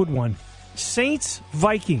Westwood One. Saints,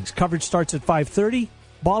 Vikings. Coverage starts at 5:30.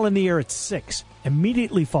 Ball in the air at 6.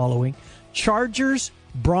 Immediately following, Chargers,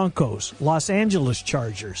 Broncos. Los Angeles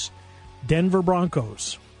Chargers. Denver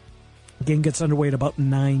Broncos. Game gets underway at about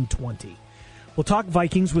 9:20. We'll talk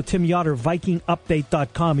Vikings with Tim Yoder,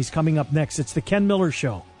 VikingUpdate.com. He's coming up next. It's the Ken Miller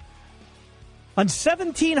Show. On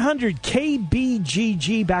 1700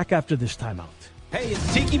 KBGG, back after this timeout. Hey,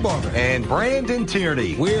 it's Tiki Barber and Brandon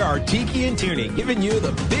Tierney. We are Tiki and Tierney, giving you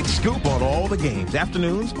the big scoop on all the games.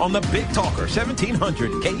 Afternoons on the Big Talker,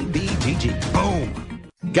 1700 KBGG. Boom.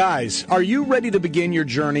 Guys, are you ready to begin your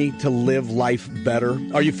journey to live life better?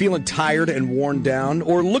 Are you feeling tired and worn down,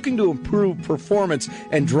 or looking to improve performance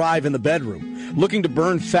and drive in the bedroom? Looking to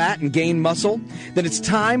burn fat and gain muscle? Then it's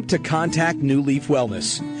time to contact New Leaf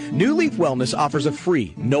Wellness. New Leaf Wellness offers a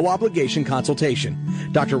free, no-obligation consultation.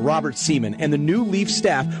 Dr. Robert Seaman and the New Leaf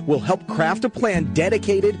staff will help craft a plan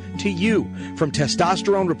dedicated to you. From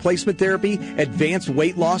testosterone replacement therapy, advanced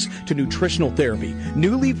weight loss, to nutritional therapy,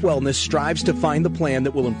 New Leaf Wellness strives to find the plan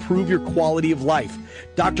that will improve your quality of life.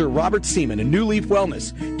 Dr. Robert Seaman and New Leaf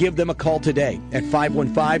Wellness. Give them a call today at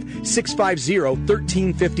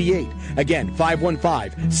 515-650-1358. Again,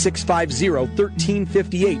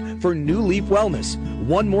 515-650-1358 for New Leaf Wellness.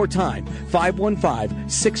 One more time,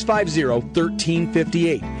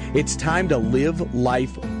 515-650-1358. It's time to live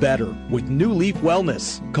life better with New Leaf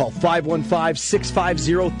Wellness. Call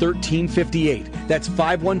 515-650-1358. That's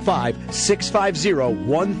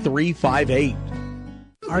 515-650-1358.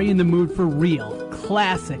 Are you in the mood for real,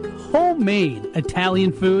 classic, homemade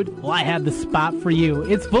Italian food? Well, I have the spot for you.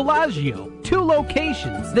 It's Villaggio. 2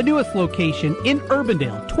 locations. The newest location in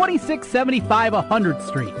Urbandale, 2675 100th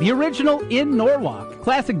Street. The original in Norwalk.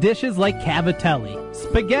 Classic dishes like cavatelli,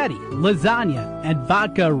 spaghetti, lasagna, and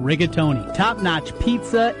vodka rigatoni. Top-notch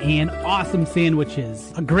pizza and awesome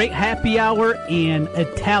sandwiches. A great happy hour and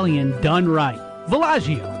Italian done right.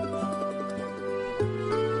 Villaggio.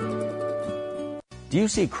 Do you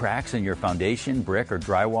see cracks in your foundation, brick, or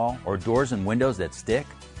drywall, or doors and windows that stick?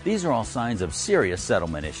 These are all signs of serious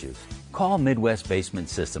settlement issues. Call Midwest Basement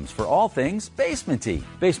Systems for all things basement-y.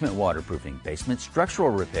 Basement waterproofing, basement structural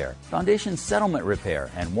repair, foundation settlement repair,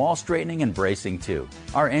 and wall straightening and bracing too.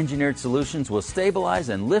 Our engineered solutions will stabilize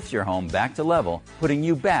and lift your home back to level, putting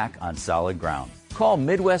you back on solid ground. Call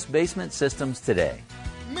Midwest Basement Systems today.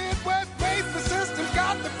 Midwest Basement Systems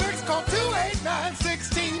got the fix. Call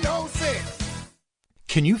 289-1606.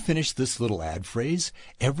 Can you finish this little ad phrase?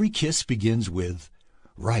 Every kiss begins with...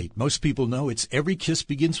 Right, most people know it's every kiss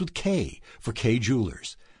begins with K for K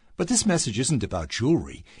Jewelers. But this message isn't about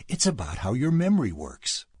jewelry. It's about how your memory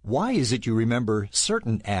works. Why is it you remember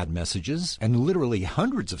certain ad messages and literally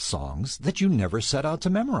hundreds of songs that you never set out to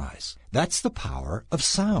memorize? That's the power of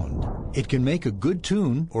sound. It can make a good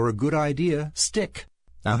tune or a good idea stick.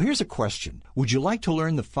 Now here's a question. Would you like to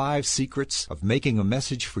learn the 5 secrets of making a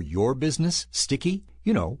message for your business sticky?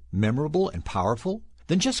 You know, memorable and powerful?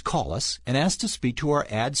 Then just call us and ask to speak to our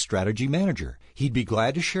ad strategy manager. He'd be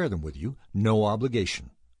glad to share them with you, no obligation.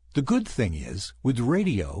 The good thing is, with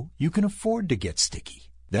radio, you can afford to get sticky.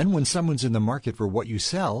 Then when someone's in the market for what you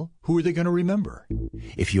sell, who are they going to remember?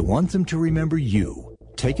 If you want them to remember you,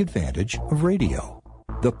 take advantage of radio.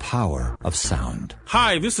 The power of sound.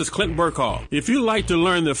 Hi, this is Clint Burkall. If you'd like to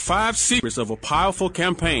learn the 5 secrets of a powerful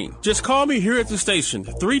campaign, just call me here at the station,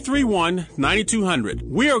 331-9200.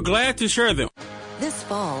 We are glad to share them. This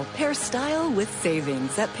fall, pair style with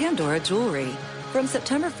savings at Pandora Jewelry. From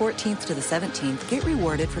September 14th to the 17th, get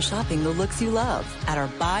rewarded for shopping the looks you love at our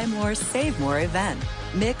Buy More, Save More event.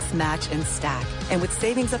 Mix, match, and stack. And with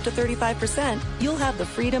savings up to 35%, you'll have the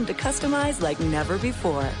freedom to customize like never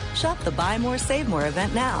before. Shop the Buy More, Save More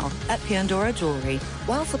event now at Pandora Jewelry.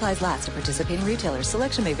 While supplies last at participating retailers,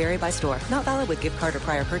 selection may vary by store. Not valid with gift card or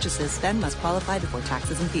prior purchases. Spend must qualify before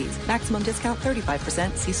taxes and fees. Maximum discount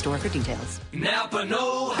 35%. See store for details. Napa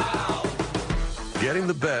know-how. Getting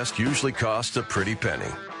the best usually costs a pretty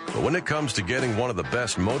penny. But when it comes to getting one of the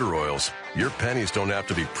best motor oils, your pennies don't have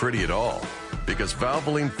to be pretty at all. Because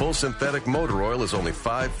Valvoline Full Synthetic Motor Oil is only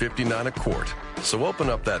 $5.59 a quart. So open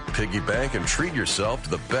up that piggy bank and treat yourself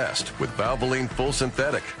to the best with Valvoline Full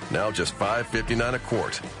Synthetic. Now just $5.59 a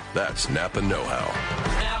quart. That's Napa know-how.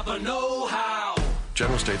 Napa know-how.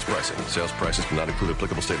 General states pricing. Sales prices do not include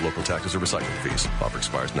applicable state, local taxes, or recycling fees. Offer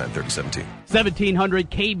expires 9/30/17. 1700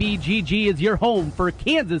 KBGG is your home for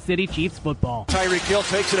Kansas City Chiefs football. Tyreek Hill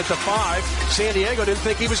takes it at the 5. San Diego didn't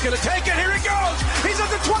think he was going to take it. Here he goes. He's at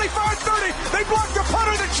the 25-30. They blocked the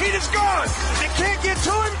punter. The cheat is gone. They can't get to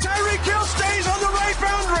him. Tyreek Hill stays on the right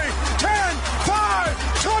boundary. 10-5.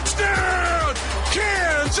 Touchdown.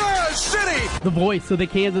 Kansas City. The voice of the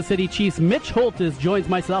Kansas City Chiefs, Mitch Holtis, joins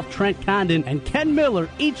myself, Trent Condon, and Ken Miller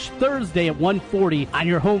each Thursday at 1:40 on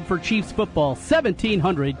your home for Chiefs football,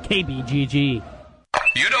 1700 KBGG.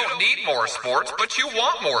 You don't need more sports, but you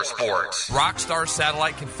want more sports. Rockstar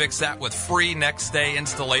Satellite can fix that with free next-day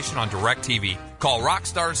installation on DirecTV. Call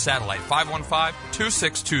Rockstar Satellite,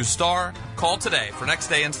 515-262-STAR. Call today for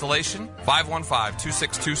next-day installation,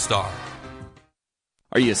 515-262-STAR.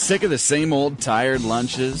 Are you sick of the same old tired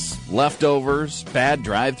lunches, leftovers, bad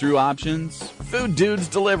drive-thru options? Food Dudes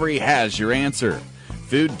Delivery has your answer.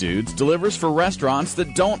 Food Dudes delivers for restaurants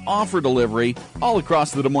that don't offer delivery all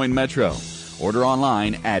across the Des Moines Metro. Order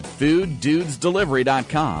online at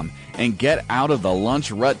fooddudesdelivery.com and get out of the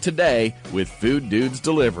lunch rut today with Food Dudes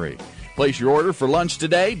Delivery. Place your order for lunch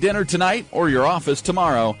today, dinner tonight, or your office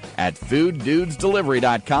tomorrow at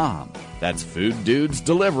fooddudesdelivery.com. That's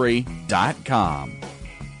fooddudesdelivery.com.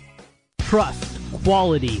 Trust,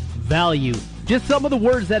 quality, value. Just some of the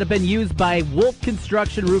words that have been used by Wolf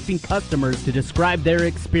Construction Roofing customers to describe their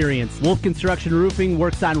experience. Wolf Construction Roofing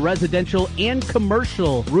works on residential and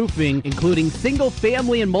commercial roofing, including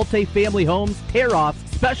single-family and multi-family homes, tear-offs,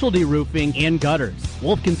 specialty roofing, and gutters.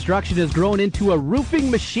 Wolf Construction has grown into a roofing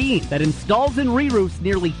machine that installs and re-roofs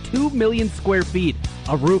nearly 2 million square feet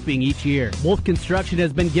of roofing each year. Wolf Construction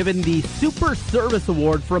has been given the Super Service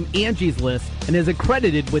Award from Angie's List and is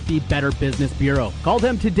accredited with the Better Business Bureau. Call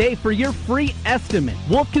them today for your free estimate.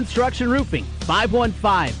 Wolf Construction Roofing,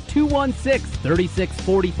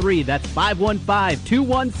 515-216-3643. That's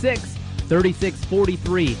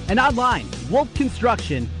 515-216-3643. And online,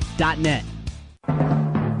 wolfconstruction.net.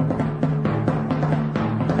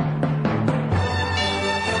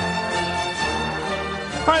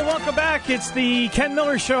 All right, welcome back. It's the Ken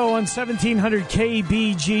Miller Show on 1700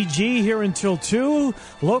 KBGG here until 2.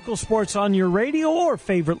 Local sports on your radio or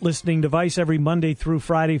favorite listening device every Monday through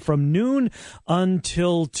Friday from noon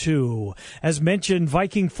until 2. As mentioned,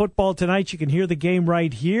 Viking football tonight. You can hear the game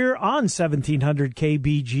right here on 1700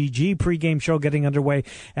 KBGG. Pre-game show getting underway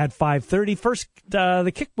at 5:30. First,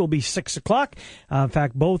 the kick will be 6 o'clock. In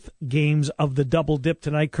fact, both games of the double dip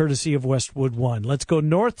tonight, courtesy of Westwood One. Let's go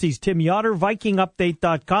north. He's Tim Yoder,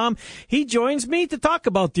 VikingUpdate.com. He joins me to talk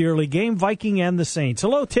about the early game, Viking and the Saints.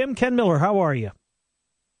 Hello, Tim. Ken Miller, how are you?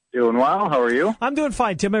 Doing well. How are you? I'm doing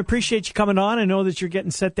fine, Tim. I appreciate you coming on. I know that you're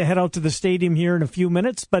getting set to head out to the stadium here in a few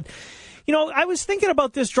minutes, but you know, I was thinking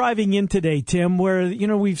about this driving in today, Tim, where, you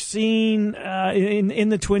know, we've seen in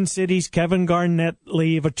the Twin Cities, Kevin Garnett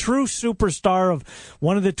leave, a true superstar of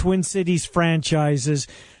one of the Twin Cities franchises,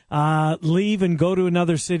 leave and go to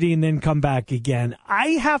another city and then come back again. I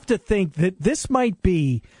have to think that this might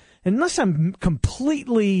be, unless I'm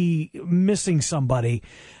completely missing somebody,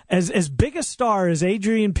 as big a star as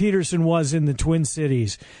Adrian Peterson was in the Twin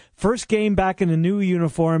Cities, first game back in a new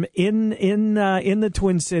uniform in the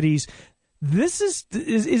Twin Cities. This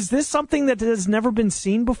is this something that has never been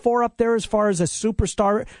seen before up there, as far as a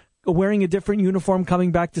superstar wearing a different uniform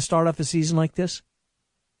coming back to start off a season like this?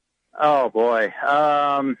 Oh boy.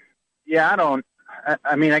 Yeah,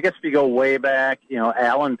 I mean, I guess if you go way back, you know,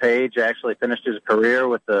 Alan Page actually finished his career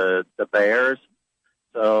with the Bears.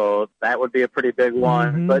 So that would be a pretty big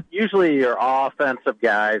one. Mm-hmm. But usually your offensive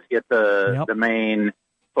guys get the main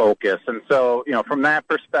focus. And so, you know, from that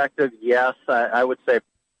perspective, yes, I would say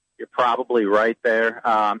you're probably right there.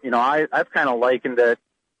 You know, I've kind of likened it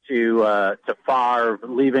to Favre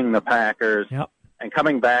leaving the Packers and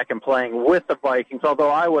coming back and playing with the Vikings,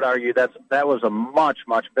 although I would argue that was a much,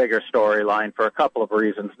 much bigger storyline for a couple of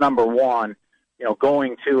reasons. Number one, you know,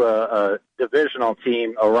 going to a divisional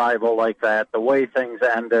team, a rival like that, the way things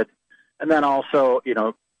ended, and then also, you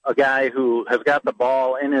know, a guy who has got the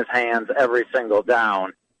ball in his hands every single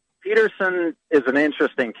down. Peterson is an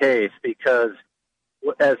interesting case because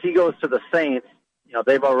as he goes to the Saints, you know,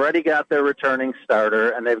 they've already got their returning starter,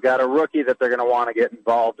 and they've got a rookie that they're going to want to get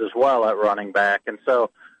involved as well at running back. And so,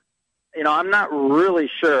 you know, I'm not really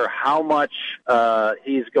sure how much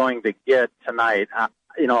he's going to get tonight.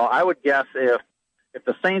 You know, I would guess if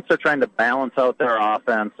the Saints are trying to balance out their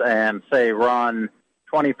offense and, say, run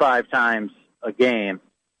 25 times a game,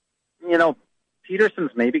 you know,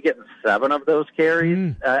 Peterson's maybe getting 7 of those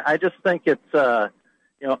carries. I just think it's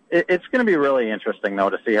you know, it's going to be really interesting,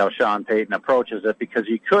 though, to see how Sean Payton approaches it, because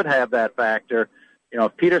you could have that factor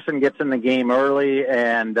if Peterson gets in the game early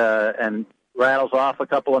and rattles off a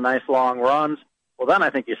couple of nice long runs, well, then I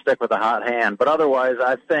think you stick with a hot hand. But otherwise,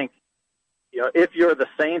 I think, if you're the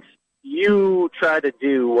Saints, you try to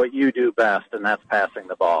do what you do best, and that's passing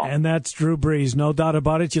the ball. And that's Drew Brees, no doubt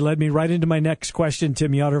about it. You led me right into my next question,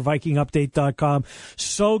 Tim Yoder, VikingUpdate.com.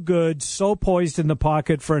 So good, so poised in the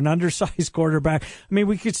pocket for an undersized quarterback. I mean,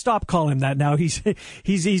 we could stop calling him that now. He's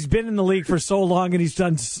been in the league for so long, and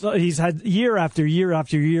he's had year after year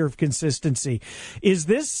after year of consistency. Is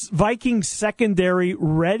this Vikings secondary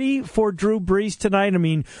ready for Drew Brees tonight? I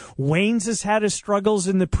mean, Waynes has had his struggles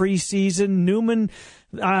in the preseason. Newman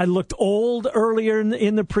looked old earlier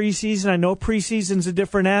in the preseason. I know preseason's a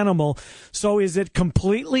different animal. So is it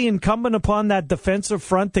completely incumbent upon that defensive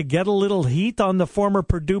front to get a little heat on the former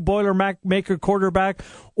Purdue Boilermaker quarterback,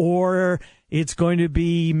 or it's going to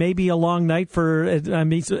be maybe a long night for at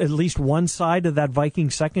least one side of that Viking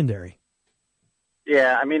secondary?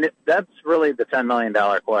 Yeah, I mean, that's really the $10 million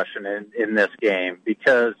question in this game,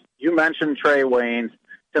 because you mentioned Trey Waynes.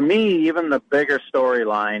 To me, even the bigger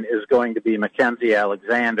storyline is going to be Mackenzie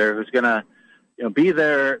Alexander, who's going to be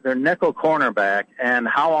their nickel cornerback. And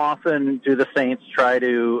how often do the Saints try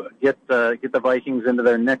to get the Vikings into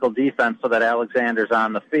their nickel defense so that Alexander's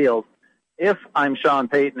on the field? If I'm Sean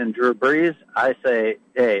Payton and Drew Brees, I say,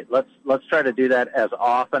 hey, let's try to do that as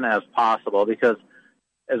often as possible, because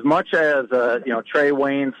as much as Trey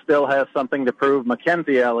Waynes still has something to prove,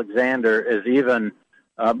 Mackenzie Alexander is even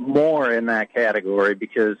more in that category,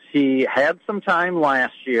 because he had some time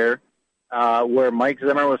last year where Mike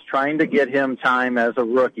Zimmer was trying to get him time as a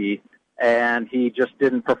rookie, and he just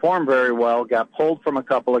didn't perform very well, got pulled from a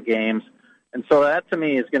couple of games. And so that, to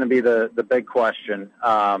me, is going to be the big question.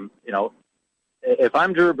 If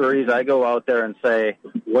I'm Drew Brees, I go out there and say,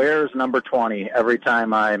 where's number 20 every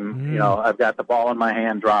time I've got the ball in my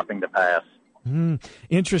hand dropping the pass.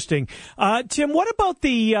 Interesting. Tim, what about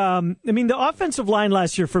the offensive line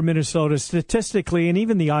last year for Minnesota statistically, and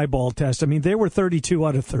even the eyeball test? I mean, they were 32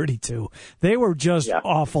 out of 32. They were just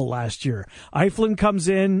awful last year. Eiflin comes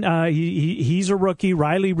in. He's a rookie.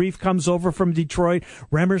 Riley Reif comes over from Detroit.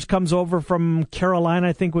 Remmers comes over from Carolina,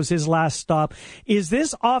 I think was his last stop. Is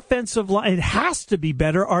this offensive line, it has to be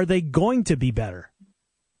better. Are they going to be better?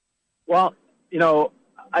 Well,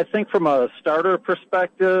 I think from a starter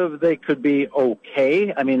perspective, they could be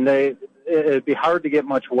okay. I mean, it'd be hard to get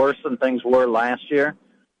much worse than things were last year.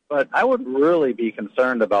 But I would really be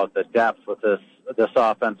concerned about the depth with this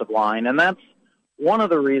offensive line. And that's one of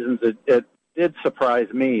the reasons it did surprise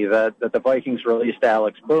me that the Vikings released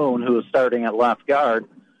Alex Boone, who was starting at left guard,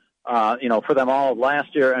 for them all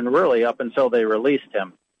last year, and really up until they released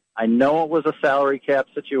him. I know it was a salary cap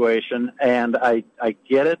situation, and I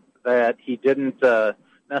get it that he didn't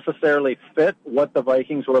necessarily fit what the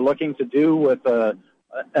Vikings were looking to do with an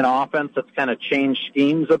offense that's kind of changed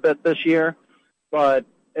schemes a bit this year, but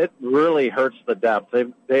it really hurts the depth.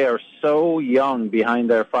 They are so young behind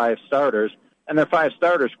their five starters, and their five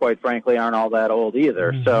starters, quite frankly, aren't all that old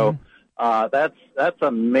either. Mm-hmm. So that's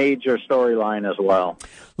a major storyline as well.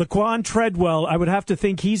 Laquan Treadwell, I would have to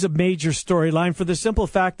think he's a major storyline for the simple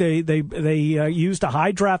fact they used a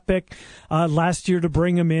high draft pick last year to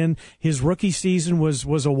bring him in. His rookie season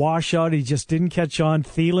was a washout. He just didn't catch on.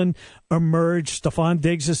 Thielen emerged. Stephon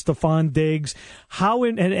Diggs is Stephon Diggs.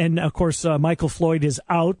 And of course Michael Floyd is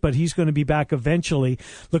out, but he's going to be back eventually.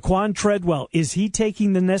 Laquan Treadwell, is he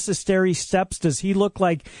taking the necessary steps? Does he look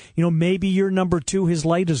like maybe your number two? His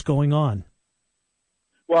light is going on.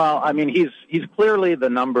 Well, I mean, he's clearly the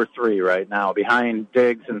number 3 right now behind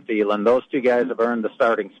Diggs and Thielen. Those two guys have earned the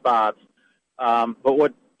starting spots. But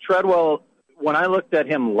what Treadwell, when I looked at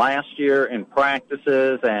him last year in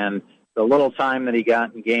practices and the little time that he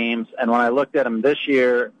got in games, and when I looked at him this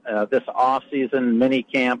year, this off-season mini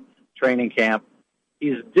camp, training camp,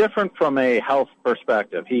 he's different from a health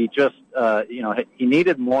perspective. He just, he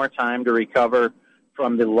needed more time to recover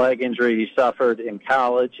from the leg injury he suffered in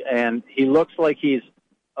college, and he looks like he's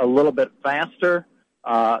a little bit faster,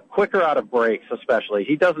 quicker out of breaks especially.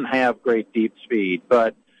 He doesn't have great deep speed,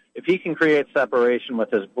 but if he can create separation with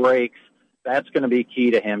his breaks, that's going to be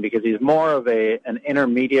key to him because he's more of an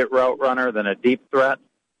intermediate route runner than a deep threat.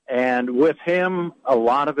 And with him, a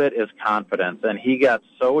lot of it is confidence, and he got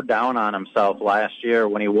so down on himself last year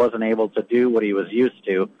when he wasn't able to do what he was used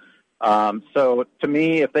to. So to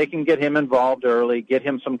me, if they can get him involved early, get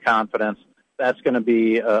him some confidence, that's going to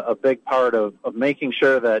be a big part of making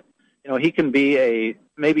sure that, he can be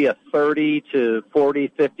maybe a 30 to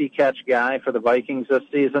 40, 50 catch guy for the Vikings this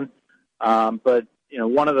season. But,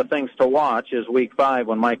 one of the things to watch is Week 5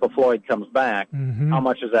 when Michael Floyd comes back. How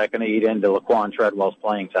much is that going to eat into Laquan Treadwell's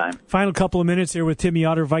playing time? Final couple of minutes here with Tim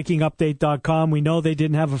Yoder, VikingUpdate.com. We know they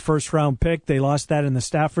didn't have a first-round pick. They lost that in the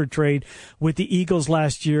Stafford trade with the Eagles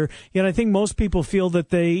last year. Yet I think most people feel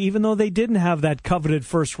that even though they didn't have that coveted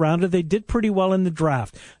first-rounder, they did pretty well in the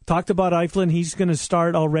draft. Talked about Eiflin. He's going to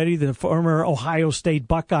start already, the former Ohio State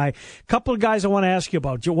Buckeye. Couple of guys I want to ask you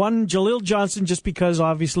about. One, Jaleel Johnson, just because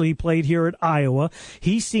obviously he played here at Iowa.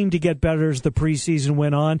 He seemed to get better as the preseason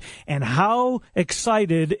went on. And how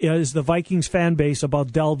excited is the Vikings fan base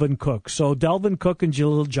about Dalvin Cook? So Dalvin Cook and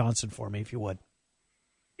Jaleel Johnson for me, if you would.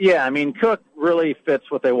 Yeah, I mean, Cook really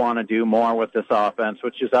fits what they want to do more with this offense,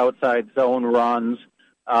 which is outside zone runs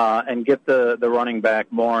and get the running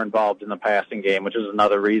back more involved in the passing game, which is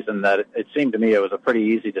another reason that it seemed to me it was a pretty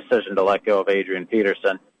easy decision to let go of Adrian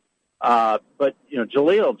Peterson. But,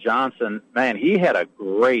 Jaleel Johnson, man, he had a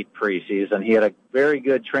great preseason. He had a very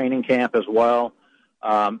good training camp as well.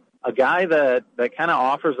 A guy that kind of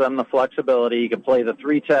offers them the flexibility. He can play the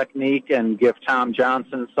 3 technique and give Tom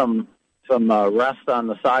Johnson some rest on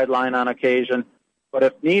the sideline on occasion. But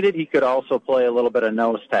if needed, he could also play a little bit of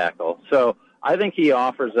nose tackle. So I think he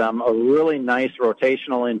offers them a really nice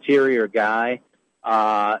rotational interior guy.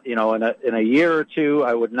 In a year or two,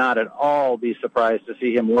 I would not at all be surprised to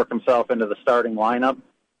see him work himself into the starting lineup.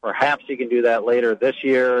 Perhaps he can do that later this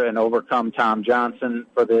year and overcome Tom Johnson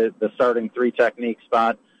for the starting 3 technique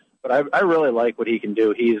spot. But I really like what he can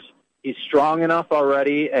do. He's strong enough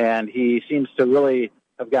already, and he seems to really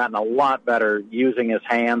have gotten a lot better using his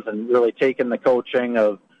hands and really taken the coaching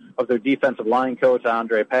of their defensive line coach,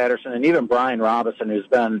 Andre Patterson, and even Brian Robinson, who's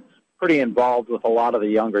been pretty involved with a lot of the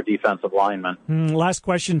younger defensive linemen. Last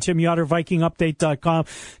question, Tim Yoder, VikingUpdate.com.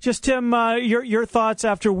 Just, Tim, your thoughts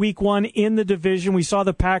after Week 1 in the division. We saw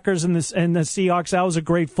the Packers and the Seahawks. That was a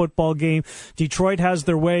great football game. Detroit has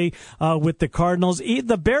their way with the Cardinals.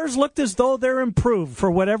 The Bears looked as though they're improved,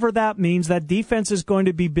 for whatever that means. That defense is going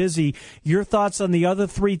to be busy. Your thoughts on the other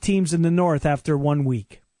 3 teams in the North after 1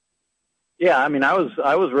 week? Yeah, I mean, I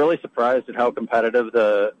was really surprised at how competitive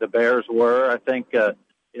the Bears were. I think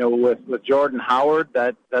with Jordan Howard,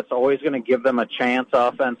 that's always going to give them a chance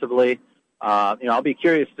offensively. I'll be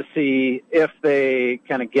curious to see if they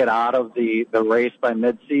kind of get out of the race by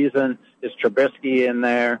midseason. Is Trubisky in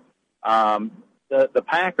there? The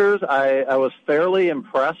Packers, I was fairly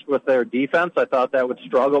impressed with their defense. I thought that would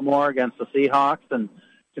struggle more against the Seahawks, and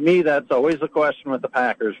to me, that's always the question with the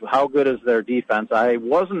Packers. How good is their defense? I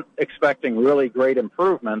wasn't expecting really great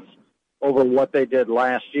improvements over what they did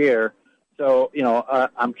last year. So,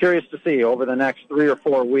 I'm curious to see over the next 3 or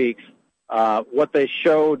 4 weeks what they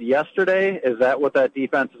showed yesterday. Is that what that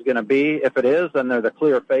defense is going to be? If it is, then they're the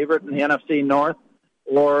clear favorite in the NFC North.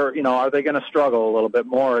 Or, are they going to struggle a little bit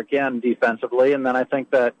more again defensively? And then I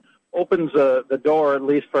think that opens the door at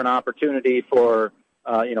least for an opportunity for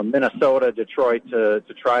Minnesota, Detroit to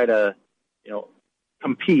try to,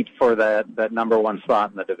 compete for that number 1 spot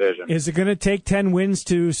in the division. Is it going to take 10 wins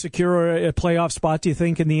to secure a playoff spot, do you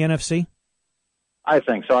think, in the NFC? I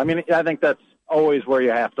think so. I mean, I think that's always where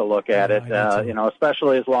you have to look at it,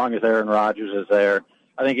 especially as long as Aaron Rodgers is there.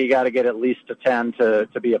 I think you got to get at least to 10 to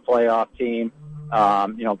be a playoff team,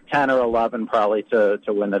 10 or 11 probably to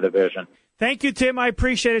win the division. Thank you, Tim. I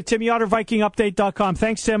appreciate it. Tim Yoder, VikingUpdate.com.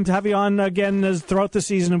 Thanks, Tim, to have you on again throughout the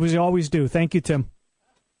season, as we always do. Thank you, Tim.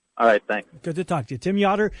 All right, thanks. Good to talk to you. Tim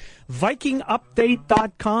Yoder,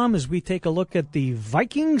 VikingUpdate.com, as we take a look at the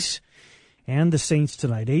Vikings and the Saints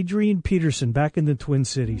tonight. Adrian Peterson back in the Twin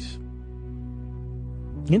Cities.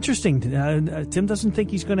 Interesting. Tim doesn't think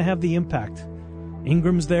he's going to have the impact.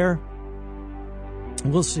 Ingram's there.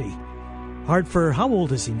 We'll see. Hard for, how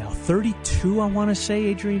old is he now? 32, I want to say,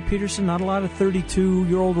 Adrian Peterson. Not a lot of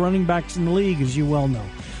 32-year-old running backs in the league, as you well know.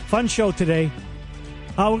 Fun show today.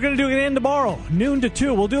 We're going to do it again tomorrow, noon to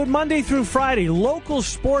 2. We'll do it Monday through Friday. Local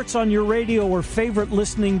sports on your radio or favorite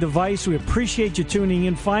listening device. We appreciate you tuning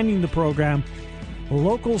in, finding the program.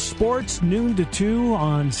 Local sports, noon to 2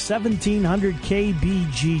 on 1700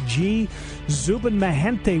 KBGG. Zubin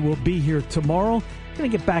Mehenti will be here tomorrow.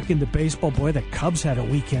 Going to get back into baseball. Boy, the Cubs had a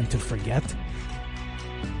weekend to forget.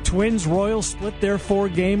 Twins, Royals split their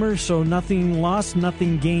 4-gamers, so nothing lost,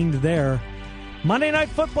 nothing gained there. Monday Night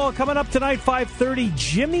Football coming up tonight, 5:30.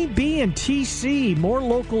 Jimmy B and TC. More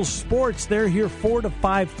local sports. They're here 4 to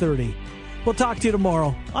 5:30. We'll talk to you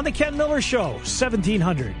tomorrow on the Ken Miller Show,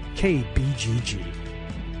 1700 KBGG.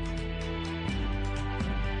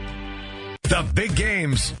 The big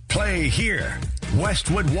games play here.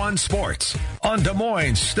 Westwood One Sports on Des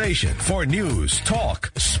Moines Station for news,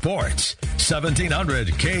 talk, sports. 1700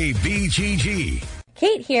 KBGG.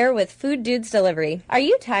 Kate here with Food Dudes Delivery. Are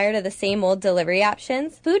you tired of the same old delivery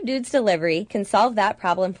options? Food Dudes Delivery can solve that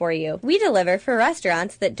problem for you. We deliver for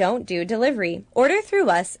restaurants that don't do delivery. Order through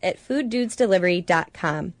us at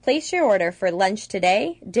fooddudesdelivery.com. Place your order for lunch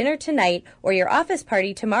today, dinner tonight, or your office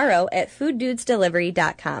party tomorrow at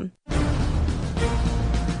fooddudesdelivery.com.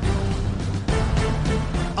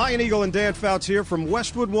 Ian Eagle and Dan Fouts here from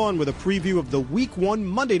Westwood One with a preview of the Week 1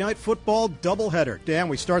 Monday Night Football doubleheader. Dan,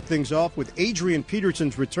 we start things off with Adrian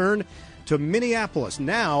Peterson's return to Minneapolis,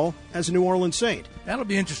 now as a New Orleans Saint. That'll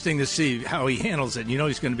be interesting to see how he handles it. You know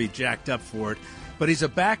he's going to be jacked up for it. But he's a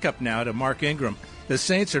backup now to Mark Ingram. The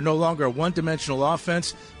Saints are no longer a one-dimensional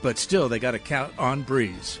offense, but still they got to count on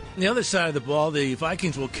Breeze. On the other side of the ball, the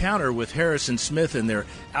Vikings will counter with Harrison Smith and their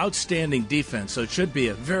outstanding defense. So it should be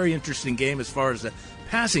a very interesting game as far as the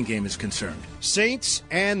passing game is concerned. Saints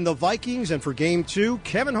and the Vikings, and for Game 2,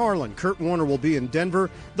 Kevin Harlan, Kurt Warner will be in Denver.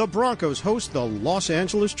 The Broncos host the Los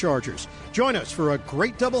Angeles Chargers. Join us for a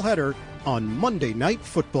great doubleheader on Monday Night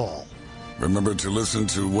Football. Remember to listen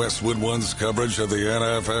to Westwood One's coverage of the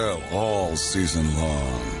NFL all season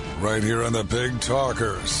long. Right here on the Big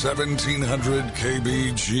Talker, 1700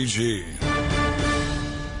 KBGG.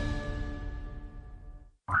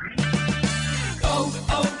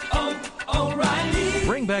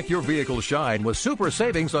 Bring back your vehicle shine with super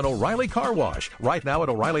savings on O'Reilly Car Wash. Right now at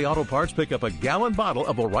O'Reilly Auto Parts, pick up a gallon bottle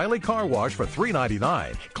of O'Reilly Car Wash for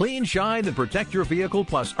 $3.99. Clean, shine, and protect your vehicle,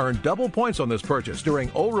 plus earn double points on this purchase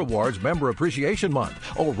during O Rewards Member Appreciation Month.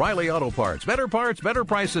 O'Reilly Auto Parts. Better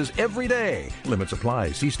prices every day. Limits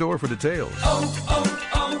apply. See store for details.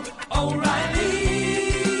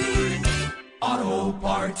 O'Reilly Auto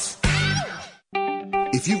Parts.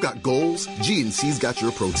 If you've got goals, GNC's got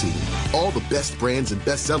your protein. All the best brands and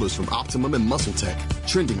best sellers from Optimum and Muscle Tech.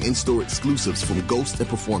 Trending in-store exclusives from Ghost and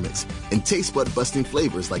Performance. And taste bud-busting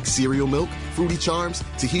flavors like Cereal Milk, Fruity Charms,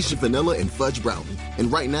 Tahitian Vanilla, and Fudge Brownie.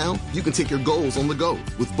 And right now, you can take your goals on the go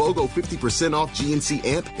with BOGO 50% off GNC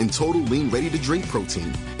Amp and Total Lean Ready-to-Drink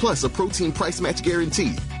protein. Plus a protein price match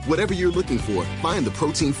guarantee. Whatever you're looking for, find the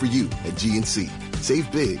protein for you at GNC.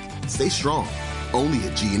 Save big. Stay strong. Only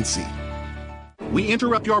at GNC. We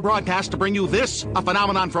interrupt your broadcast to bring you this, a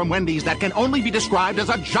phenomenon from Wendy's that can only be described as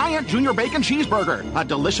a giant Junior Bacon Cheeseburger. A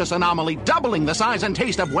delicious anomaly doubling the size and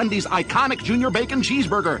taste of Wendy's iconic Junior Bacon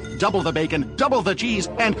Cheeseburger. Double the bacon, double the cheese,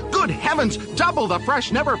 and good heavens, double the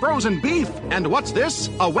fresh, never frozen beef. And what's this?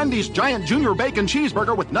 A Wendy's giant Junior Bacon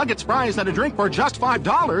Cheeseburger with nuggets, fries, and a drink for just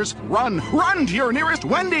 $5? Run to your nearest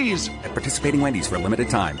Wendy's! At participating Wendy's for a limited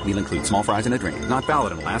time, meal includes small fries and a drink. Not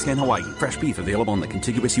valid in Alaska and Hawaii. Fresh beef available in the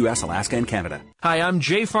contiguous U.S., Alaska, and Canada. Hi, I'm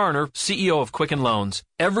Jay Farner, CEO of Quicken Loans.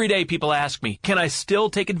 Every day people ask me, can I still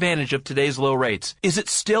take advantage of today's low rates? Is it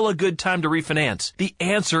still a good time to refinance? The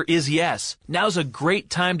answer is yes. Now's a great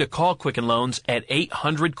time to call Quicken Loans at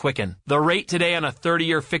 800-QUICKEN. The rate today on a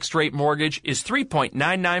 30-year fixed-rate mortgage is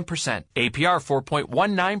 3.99%, APR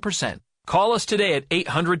 4.19%. Call us today at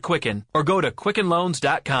 800-QUICKEN or go to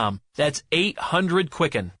QuickenLoans.com. That's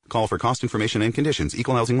 800-QUICKEN. Call for cost information and conditions.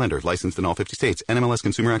 Equal housing lender. Licensed in all 50 states.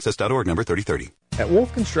 NMLSConsumerAccess.org, number 3030. At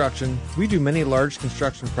Wolf Construction, we do many large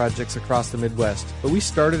construction projects across the Midwest, but we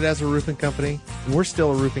started as a roofing company, and we're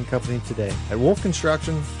still a roofing company today. At Wolf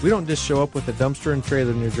Construction, we don't just show up with a dumpster and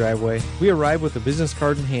trailer in your driveway. We arrive with a business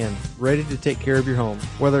card in hand, ready to take care of your home.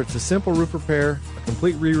 Whether it's a simple roof repair, a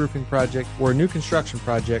complete re-roofing project, or a new construction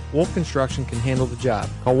project, Wolf Construction can handle the job.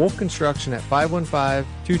 Call Wolf Construction at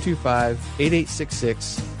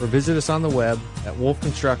 515-225-8866 or visit us on the web at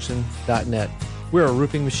wolfconstruction.net. We're a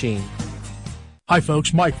roofing machine. Hi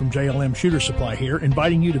folks, Mike from JLM Shooter Supply here,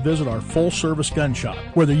 inviting you to visit our full-service gun shop.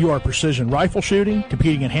 Whether you are precision rifle shooting,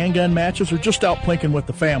 competing in handgun matches, or just out plinking with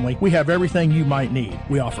the family, we have everything you might need.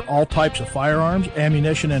 We offer all types of firearms,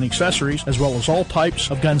 ammunition, and accessories, as well as all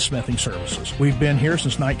types of gunsmithing services. We've been here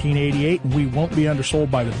since 1988, and we won't be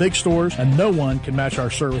undersold by the big stores, and no one can match our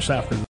service after